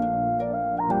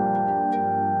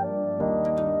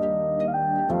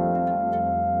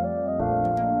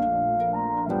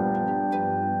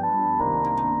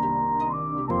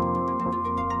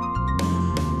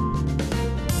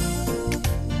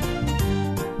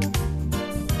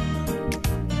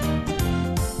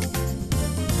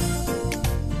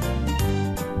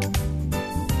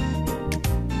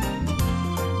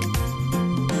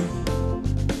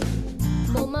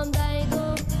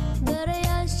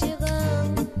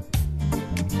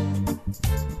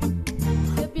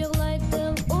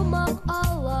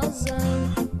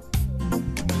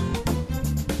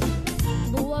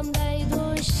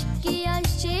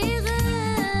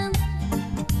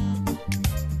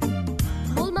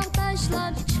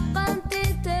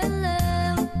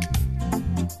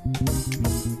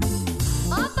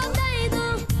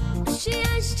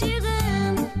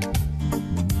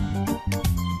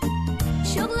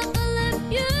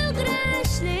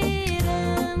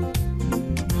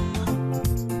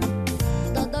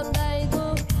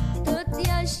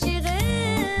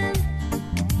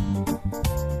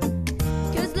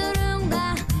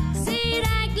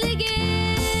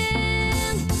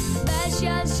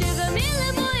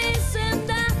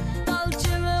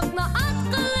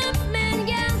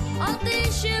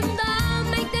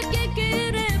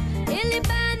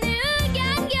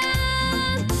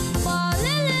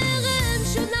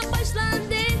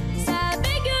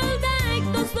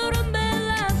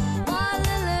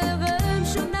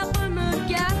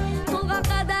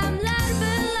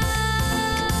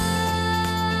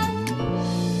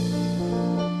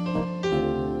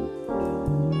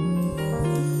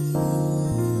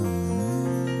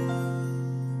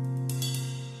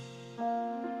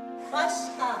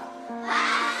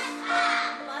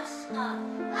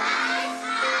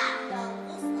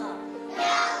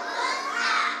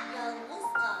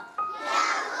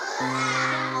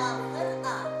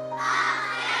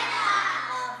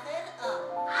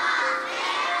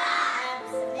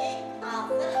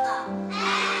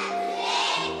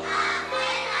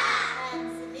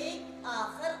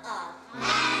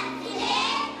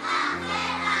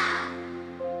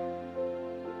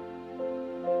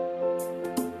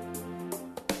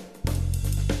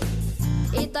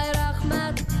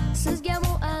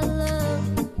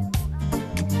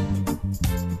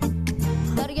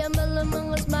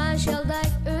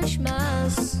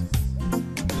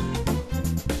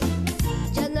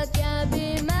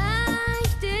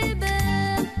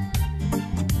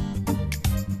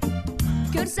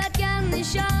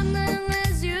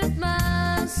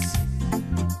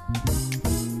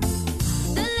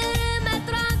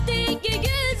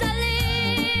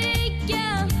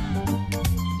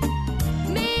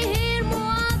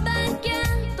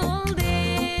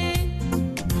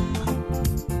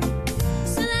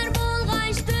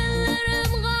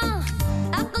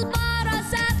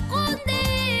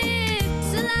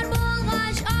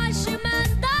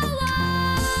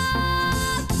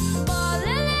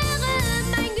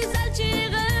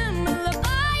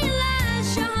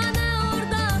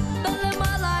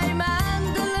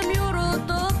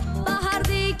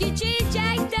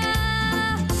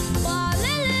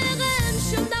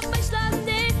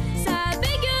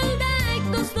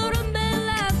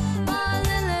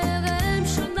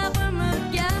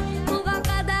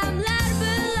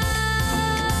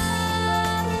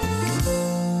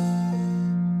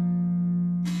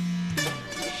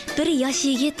 Bir yosh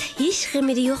yigit hech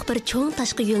ximidi yo'q bir cho'ng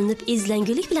tashqi yo'linib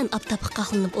izlangulik bilan oftobga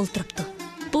qoqilib o'ltiribdi.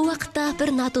 Bu vaqtda bir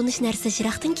notanish narsa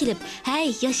shiraqdan kelib, "Hey,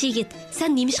 yosh yigit,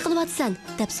 sen nima ish qilyapsan?"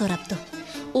 deb so'rabdi.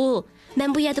 U,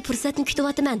 "Men bu yerda fursatni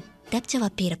kutyapman" deb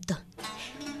javob beribdi.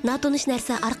 Notanish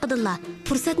narsa orqadilla,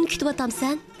 "Fursatni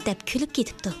kutyapsan" deb kulib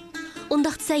ketibdi.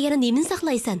 "Undaqda sen yana nimani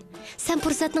saqlaysan? Sen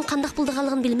fursatning qanday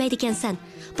bo'lganligini bilmaydi ekansan.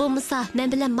 Bo'lmasa,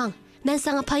 men bilan mang. Men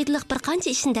sana foydali bir qancha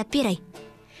ishni deb beray"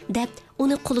 deb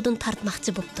uni qo'lidan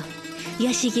tortmoqchi bo'pti.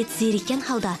 Yosh yigit zerigan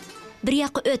holda, "Bir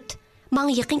yoqqa o't,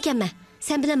 menga yaqin kelma,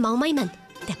 sen bilan mangmayman"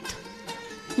 debdi.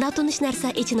 Notanish narsa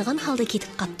echingan holda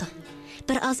ketib qoldi.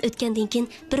 Bir oz o'tgandan keyin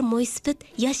bir mo'ysipit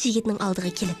yosh yigitning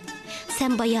oldiga kelib,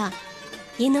 "Sen boya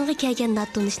yeningga kelgan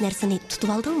notanish narsani tutib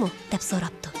oldingmi?" deb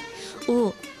so'rabdi.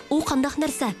 U qanday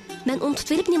narsa? Men uni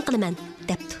tutib olib nim qilaman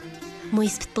debdi.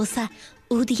 Mo'ysipit bo'lsa,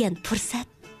 "U degan fursat"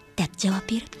 deb javob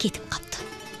berib ketib qoldi.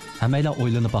 Hammaylar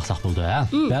o'ylanib baqsaq bo'ldi, ha?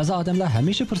 Ba'zi odamlar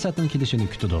hamisha fursatning kelishini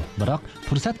kutadi, biroq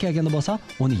fursat kelganda bo'lsa,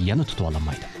 uni yana tutib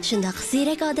olmaydi. Shundaq,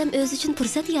 ziyrak odam o'zi uchun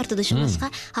fursat yaratadi, shuningga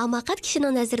hamoqat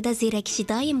kishining nazarida ziyrak kishi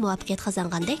doim muvaffaqiyat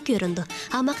qozongandek ko'rindi.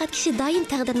 Hamoqat kishi doim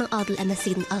taqdirning adil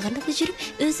emasligidan og'rinib yurib,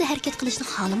 o'zi harakat qilishni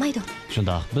xohlamaydi.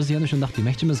 Shundaq, biz yana shundaq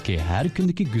demoqchimizki, har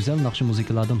kundagi go'zal naqshi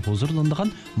musiqalardan huzurlanadigan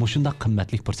mushundaq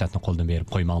qimmatli fursatni qo'ldan berib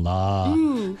qo'ymanglar.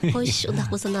 Xo'sh, undaq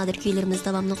bo'lsa nadir kuylarimiz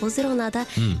davomli huzuringlarda,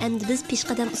 endi biz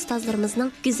peshqadam ustozlarimizning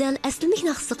go'zal aslimlik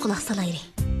naqsiga quloq solaylik.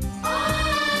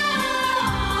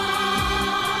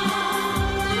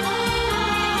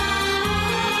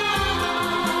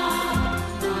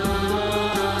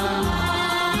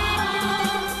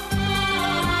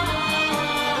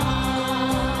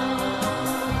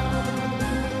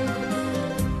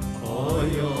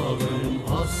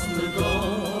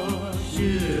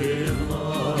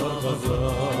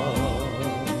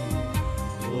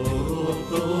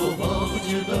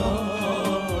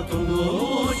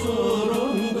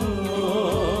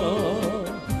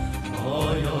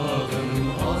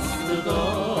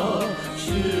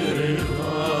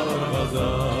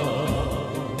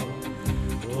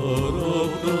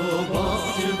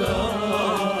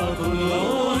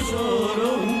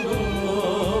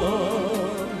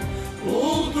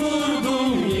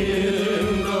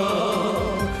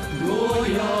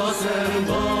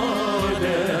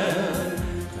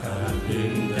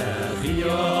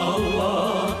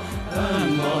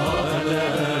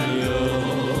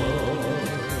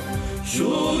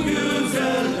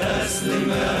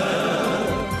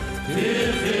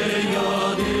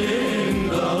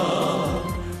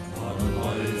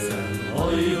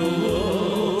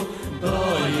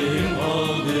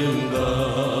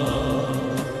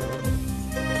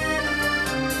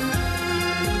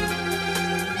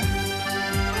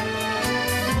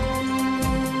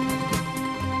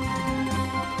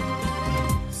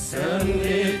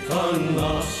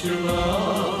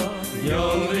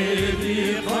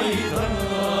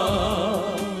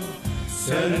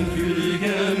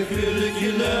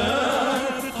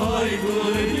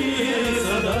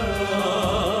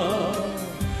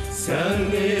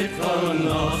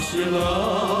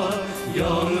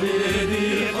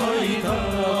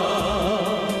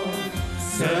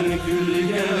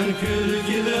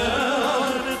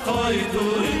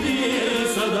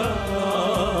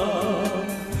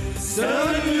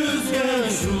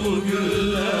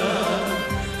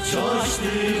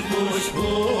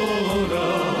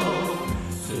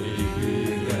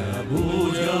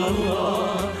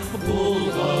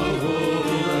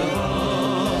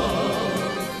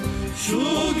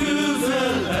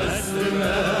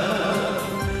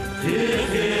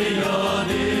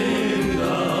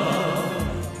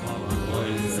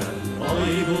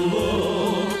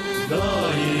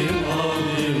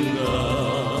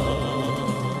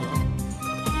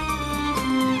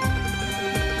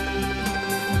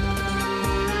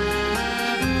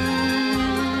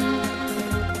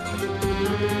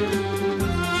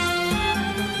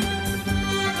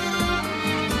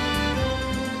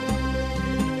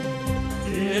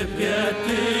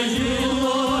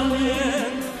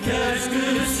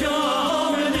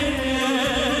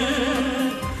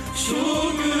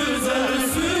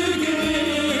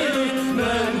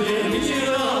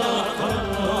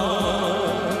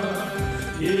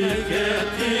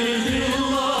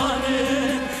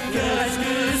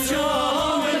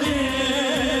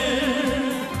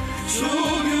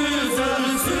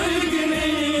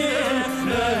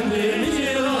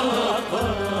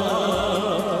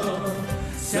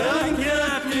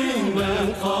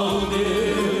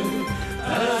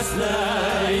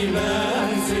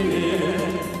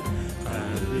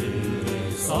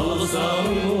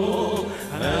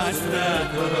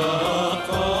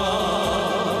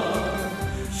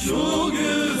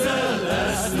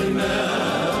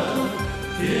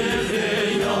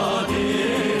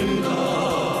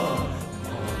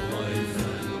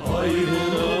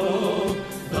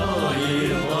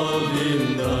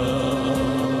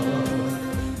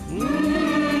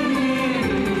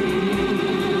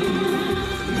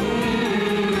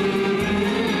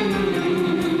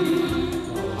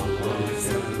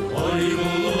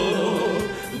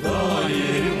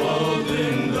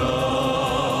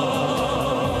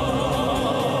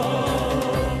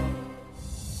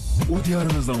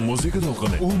 Diyarımızdan müzik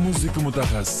to'lqini, o müzik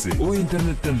mutaxassisi, o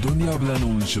internetdan dunyo bilan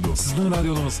ulanishidi. Sizning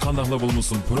radioningiz qandaqla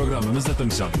bo'lmasin, programmamizni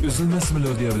tingshang, uzilmas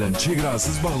melodiya bilan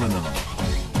chegarasiz bog'laning.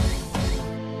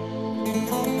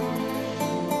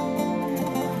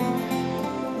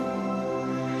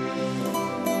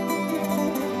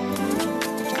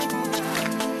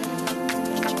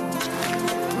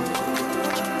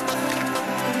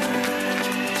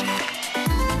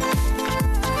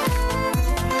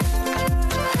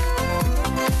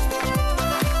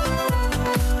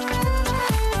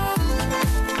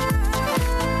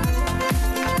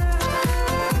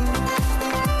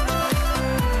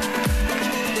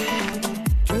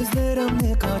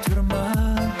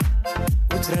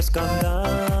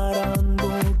 Uchrashgandaran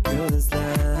bu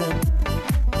gözler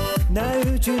Ne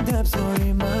üçün dep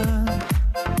so'rayman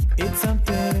Etsam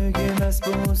tugmas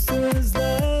bu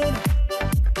so'zlar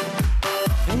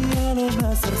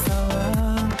Xayolimga sir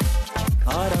solib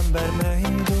Aram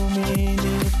bermaydi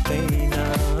meni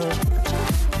qiynab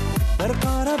Bir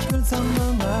qarab kulsam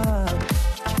menga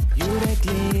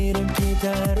Yüreklerim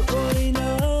gider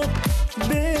oynab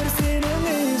Bir senin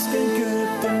üstün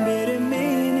köptüm beri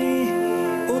meni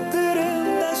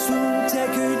Oturumda şuncha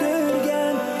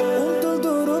kuydirgan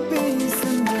Unutildirib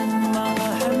esimdan manga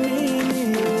hammeni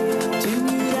Chin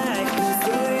yurakni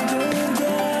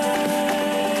so'ydirgan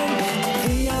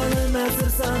Xayolimga sir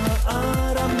solib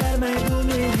aram bermaydi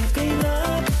meni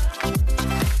qiynab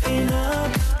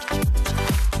Qiynab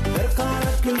Bir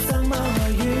qarab kulsam menga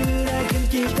yuragim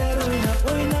gider oynab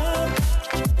oynab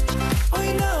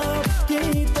Oynab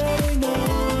gider oynab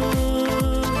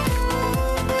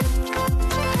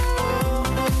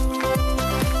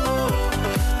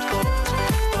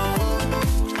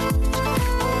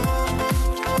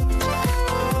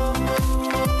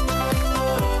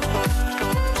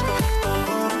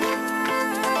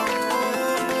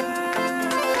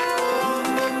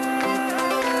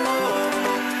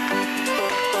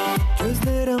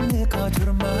Gözlerimni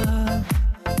kaçırma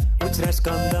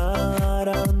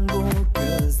Uchrashgandaran bu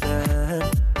gözler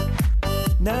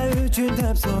Ne üçün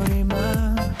dep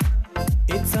so'rayman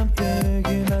Etsam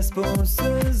tugmas bu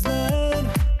so'zlar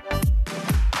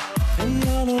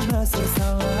Xayolimga sir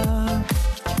solib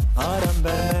Aram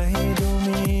bermaydi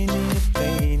meni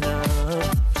qiynab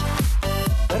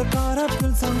Bir qarab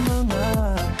kulsam menga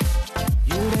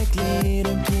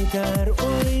Yüreklerim gider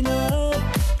oynab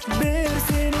Bir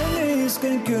senin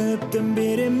ishqing ko'pdan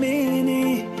beri meni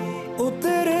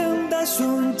Oturumda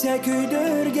shuncha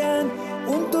kuydirgan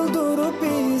Unutildirib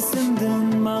esimdan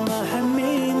manga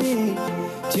hammeni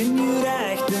Chin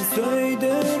yurakdan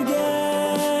so'ydirgan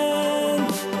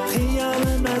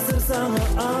Xayolimga sir solib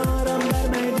aram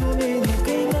bermaydi meni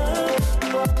qiynab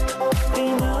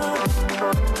Qiynab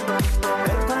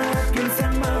Bir qarab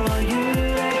kulsam menga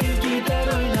yuragim gider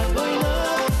oynab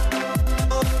oynab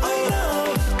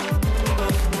Oynab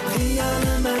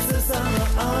Xayolimga sir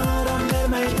solib aram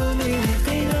bermaydi meni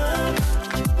qiynab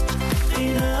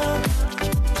Qiynab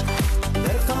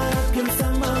Bir qarab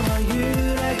kulsam menga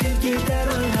yuragim gider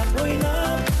oynab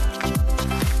oynab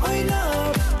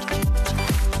Oynab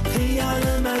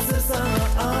Xayolimga sir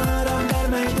solib aram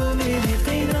bermaydi meni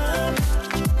qiynab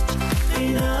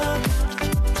Qiynab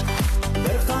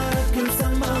Bir qarab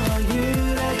kulsam menga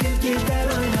yuragim gider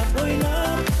oynab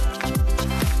oynab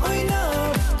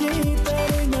Oynab gider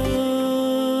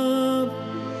oynab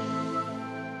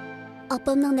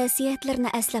Apamning nasihatlarini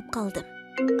eslab qoldim.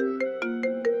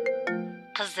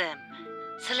 Qizim,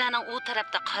 sizlarning u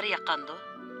tarafda qor yoqqandi.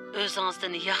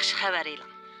 O'zingizdan yaxshi xabar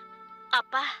eling.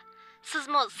 Apa,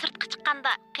 sizmi sirtqa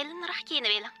chiqqanda qilinroq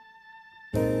kiyinib eling.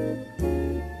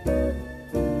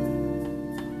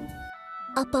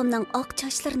 Apamning oq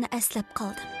sochlarini eslab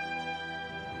qoldim.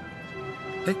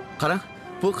 Qarang,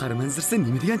 bu qar manzarasi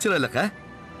nima degan chiroyli, ha?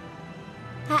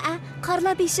 Ha,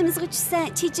 qorlar beshimizga tushsa,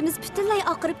 chechimiz butunlay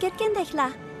oqirib ketgandekla.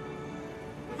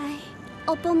 Ay,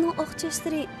 opamning oq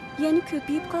sochlari yana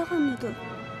ko'payib qolganmidi?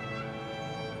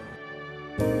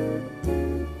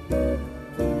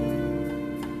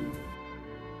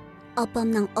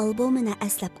 Opamning albomini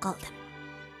eslab qoldim.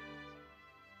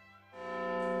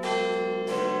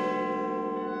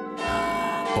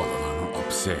 Bolalarning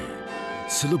opsi,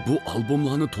 sizlar bu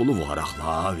albomlarni to'liq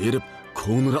varaqlab verib,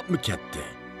 ko'ngrabmi ketdi?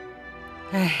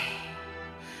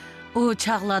 O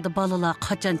çağlarda balalar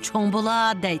qachon cho'ng bo'lar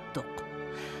deydik.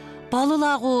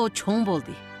 Balalar o cho'ng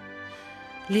bo'ldi.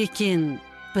 Lekin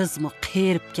bizmi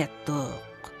qerib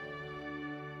ketdik.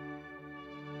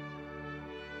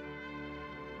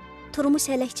 Turmush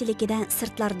halakchiligidan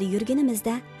sirtlarda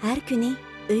yurganimizda har kuni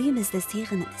uyimizda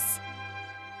seg'inamiz.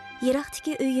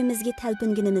 Yiroqdagi uyimizga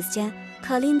talpinganimizcha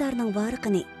kalendarning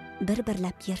varaqini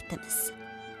bir-birlab yirtamiz.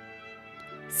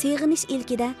 Seg'inish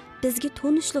ilkida bizga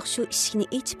tonishliq shu eshikni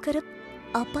ochib kirib,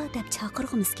 "Apa" deb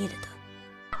chaqirg'imiz keladi.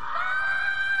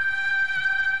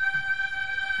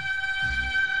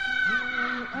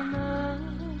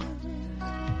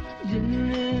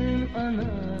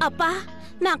 "Apa,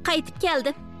 men qaytib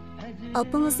keldim."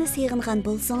 Apang'izni seg'ingan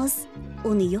bo'lsangiz,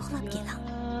 uni yo'qlab keling.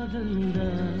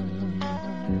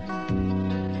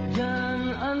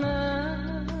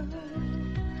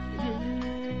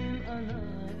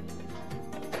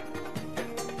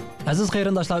 Aziz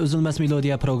qarindoshlar, Uzilmas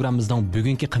melodiya programmamizning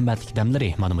bugungi qimmatli damlari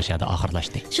mana bu yerda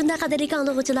oxirlashdi. Shunda qadrli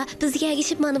anglag'uvchilar, bizga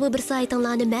ergishib mana bu bir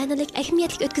soatlarni ma'nolik,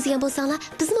 ahamiyatli o'tkazgan bo'lsanglar,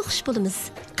 bizni xush bo'lamiz.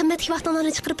 qimmatli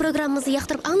vaqtlarni chiqarib programmamizni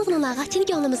yoqtirib anglag'anlarga chin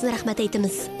ko'nglimizdan rahmat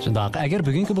aytamiz. Shundoq, agar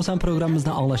bugungi bo'lsa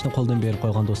programmamizni anglashni qo'ldan berib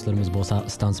qo'ygan do'stlarimiz bo'lsa,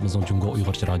 stansiyamizning Jungo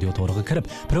Uyg'urcha radio to'riga kirib,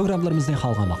 programmalarimizni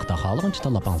xalqqa vaqtda xalqincha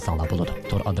tanlab olsanglar bo'ladi.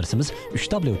 Tor adresimiz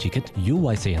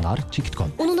www.uycnr.com.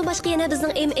 Undan boshqa yana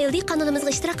bizning MLD kanalimizga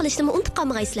ishtirok qilishni unutib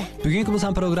qolmaysizlar. Bugungi bo'lsa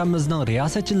programmamizning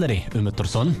riyosatchilari Umid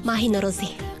Tursun, Mahina Rozi.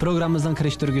 Programmamizning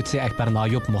kirishtiruvchisi Akbar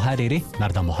Noyub, muharriri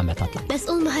Mardan Muhammad Atla.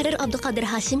 Mas'ul muharrir Abduqodir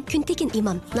Hashim, Kuntekin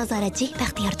imom, nazoratchi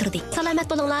Baxtiyor Turdi. Salomat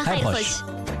bo'linglar, xayr xo'sh.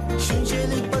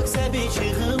 Shunchalik baksa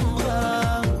bechig'imga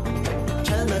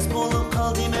kelmas bo'lib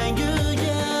qoldi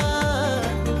manguga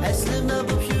aslima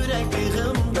bu yurak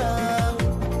yig'imda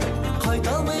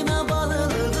qaytolmayman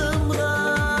bolaligimga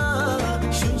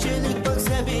shunchalik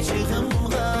baksa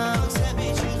bechig'imga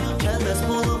kelmas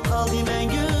bo'lib qoldi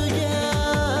manguga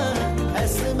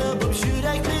aslima bu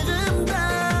yurak yig'imda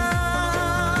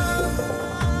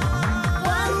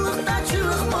varlıqda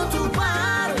chiqma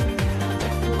tulpar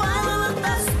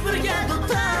bolalikda supurga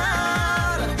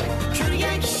tutar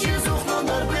ko'rgan kishi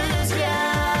zo'qlanar bizga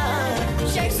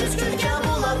cheksiz kulgan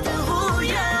bo'ladi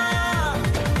go'yo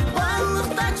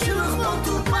varlıqda chiqma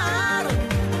tulpar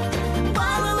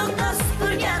bolalikda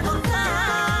supurga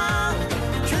tutar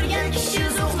ko'rgan kishi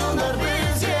zo'qlanar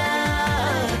bizga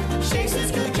cheksiz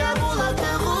kulgan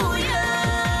bo'ladi go'yo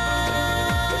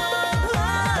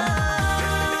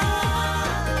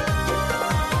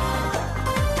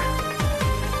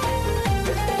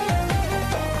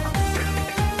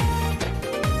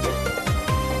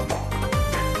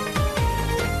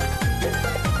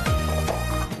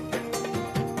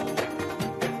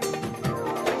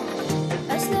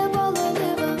Asla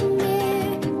bolaligimni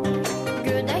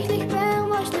go'daklik bilan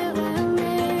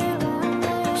boshlig'imni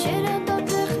shirin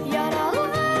totliq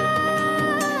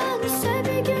yaralgan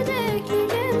sabiy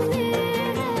go'dakligimni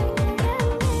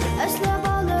asla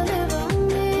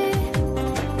bolaligimni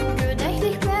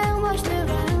go'daklik bilan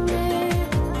boshlig'imni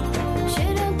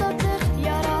shirin totliq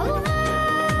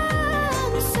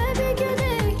yaralgan sabiy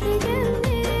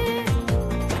go'dakligimni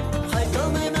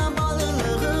qaytolmayman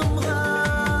bolaligimga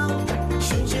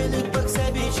shunchalik baksa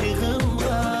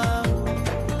bechig'imga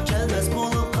kelmas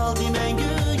bo'lib qoldi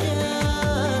manguga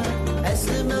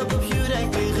aslima bu yurak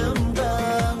yig'imda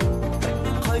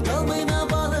qaytolmayman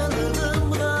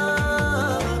bolaligimga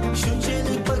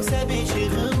shunchalik baksa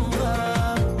bechig'imga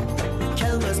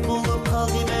kelmas bo'lib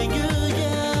qoldi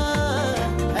manguga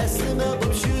aslima bu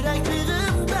yurak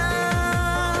yig'imda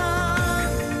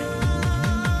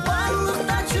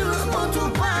varlıqda chiqma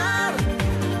tulpar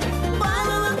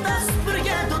bolalikda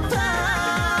supurga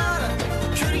tutar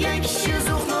ko'rgan kishi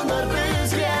zo'qlanar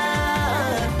bizga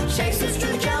cheksiz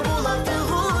kulgan bo'ladi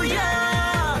go'yo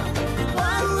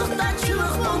varlıqda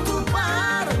chiqma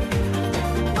tulpar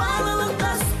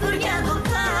bolalikda supurga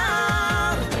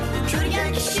tutar ko'rgan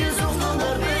kishi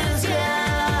zo'qlanar bizga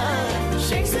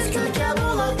cheksiz kulgan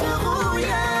bo'ladi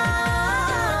go'yo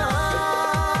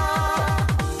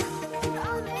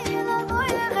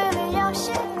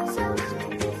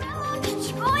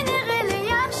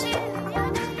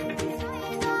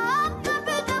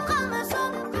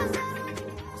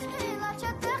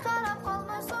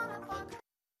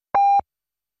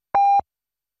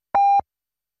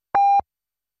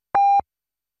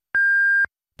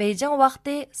Beijing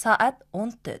vaqti soat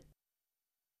 14.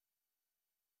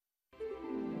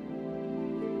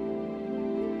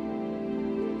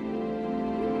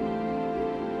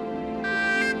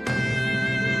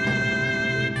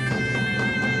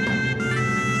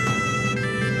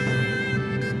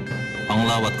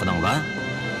 Аңлаватқаныңла,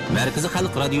 Мәркізі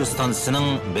Халық радио станциясының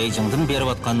Бейжіңден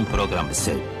беріп атқан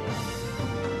программасы.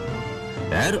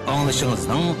 Әр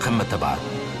аңлышыңыздың қымметі бар.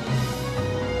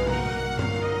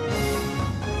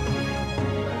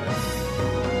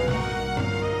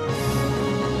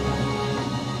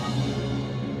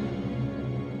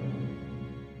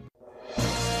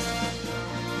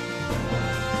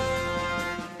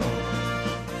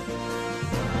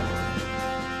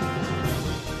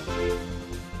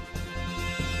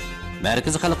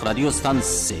 Мәркізі Халық радио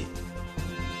станциясы.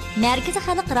 Мәркізі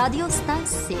Халық радио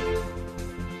станциясы.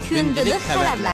 Күнділік хабарлар.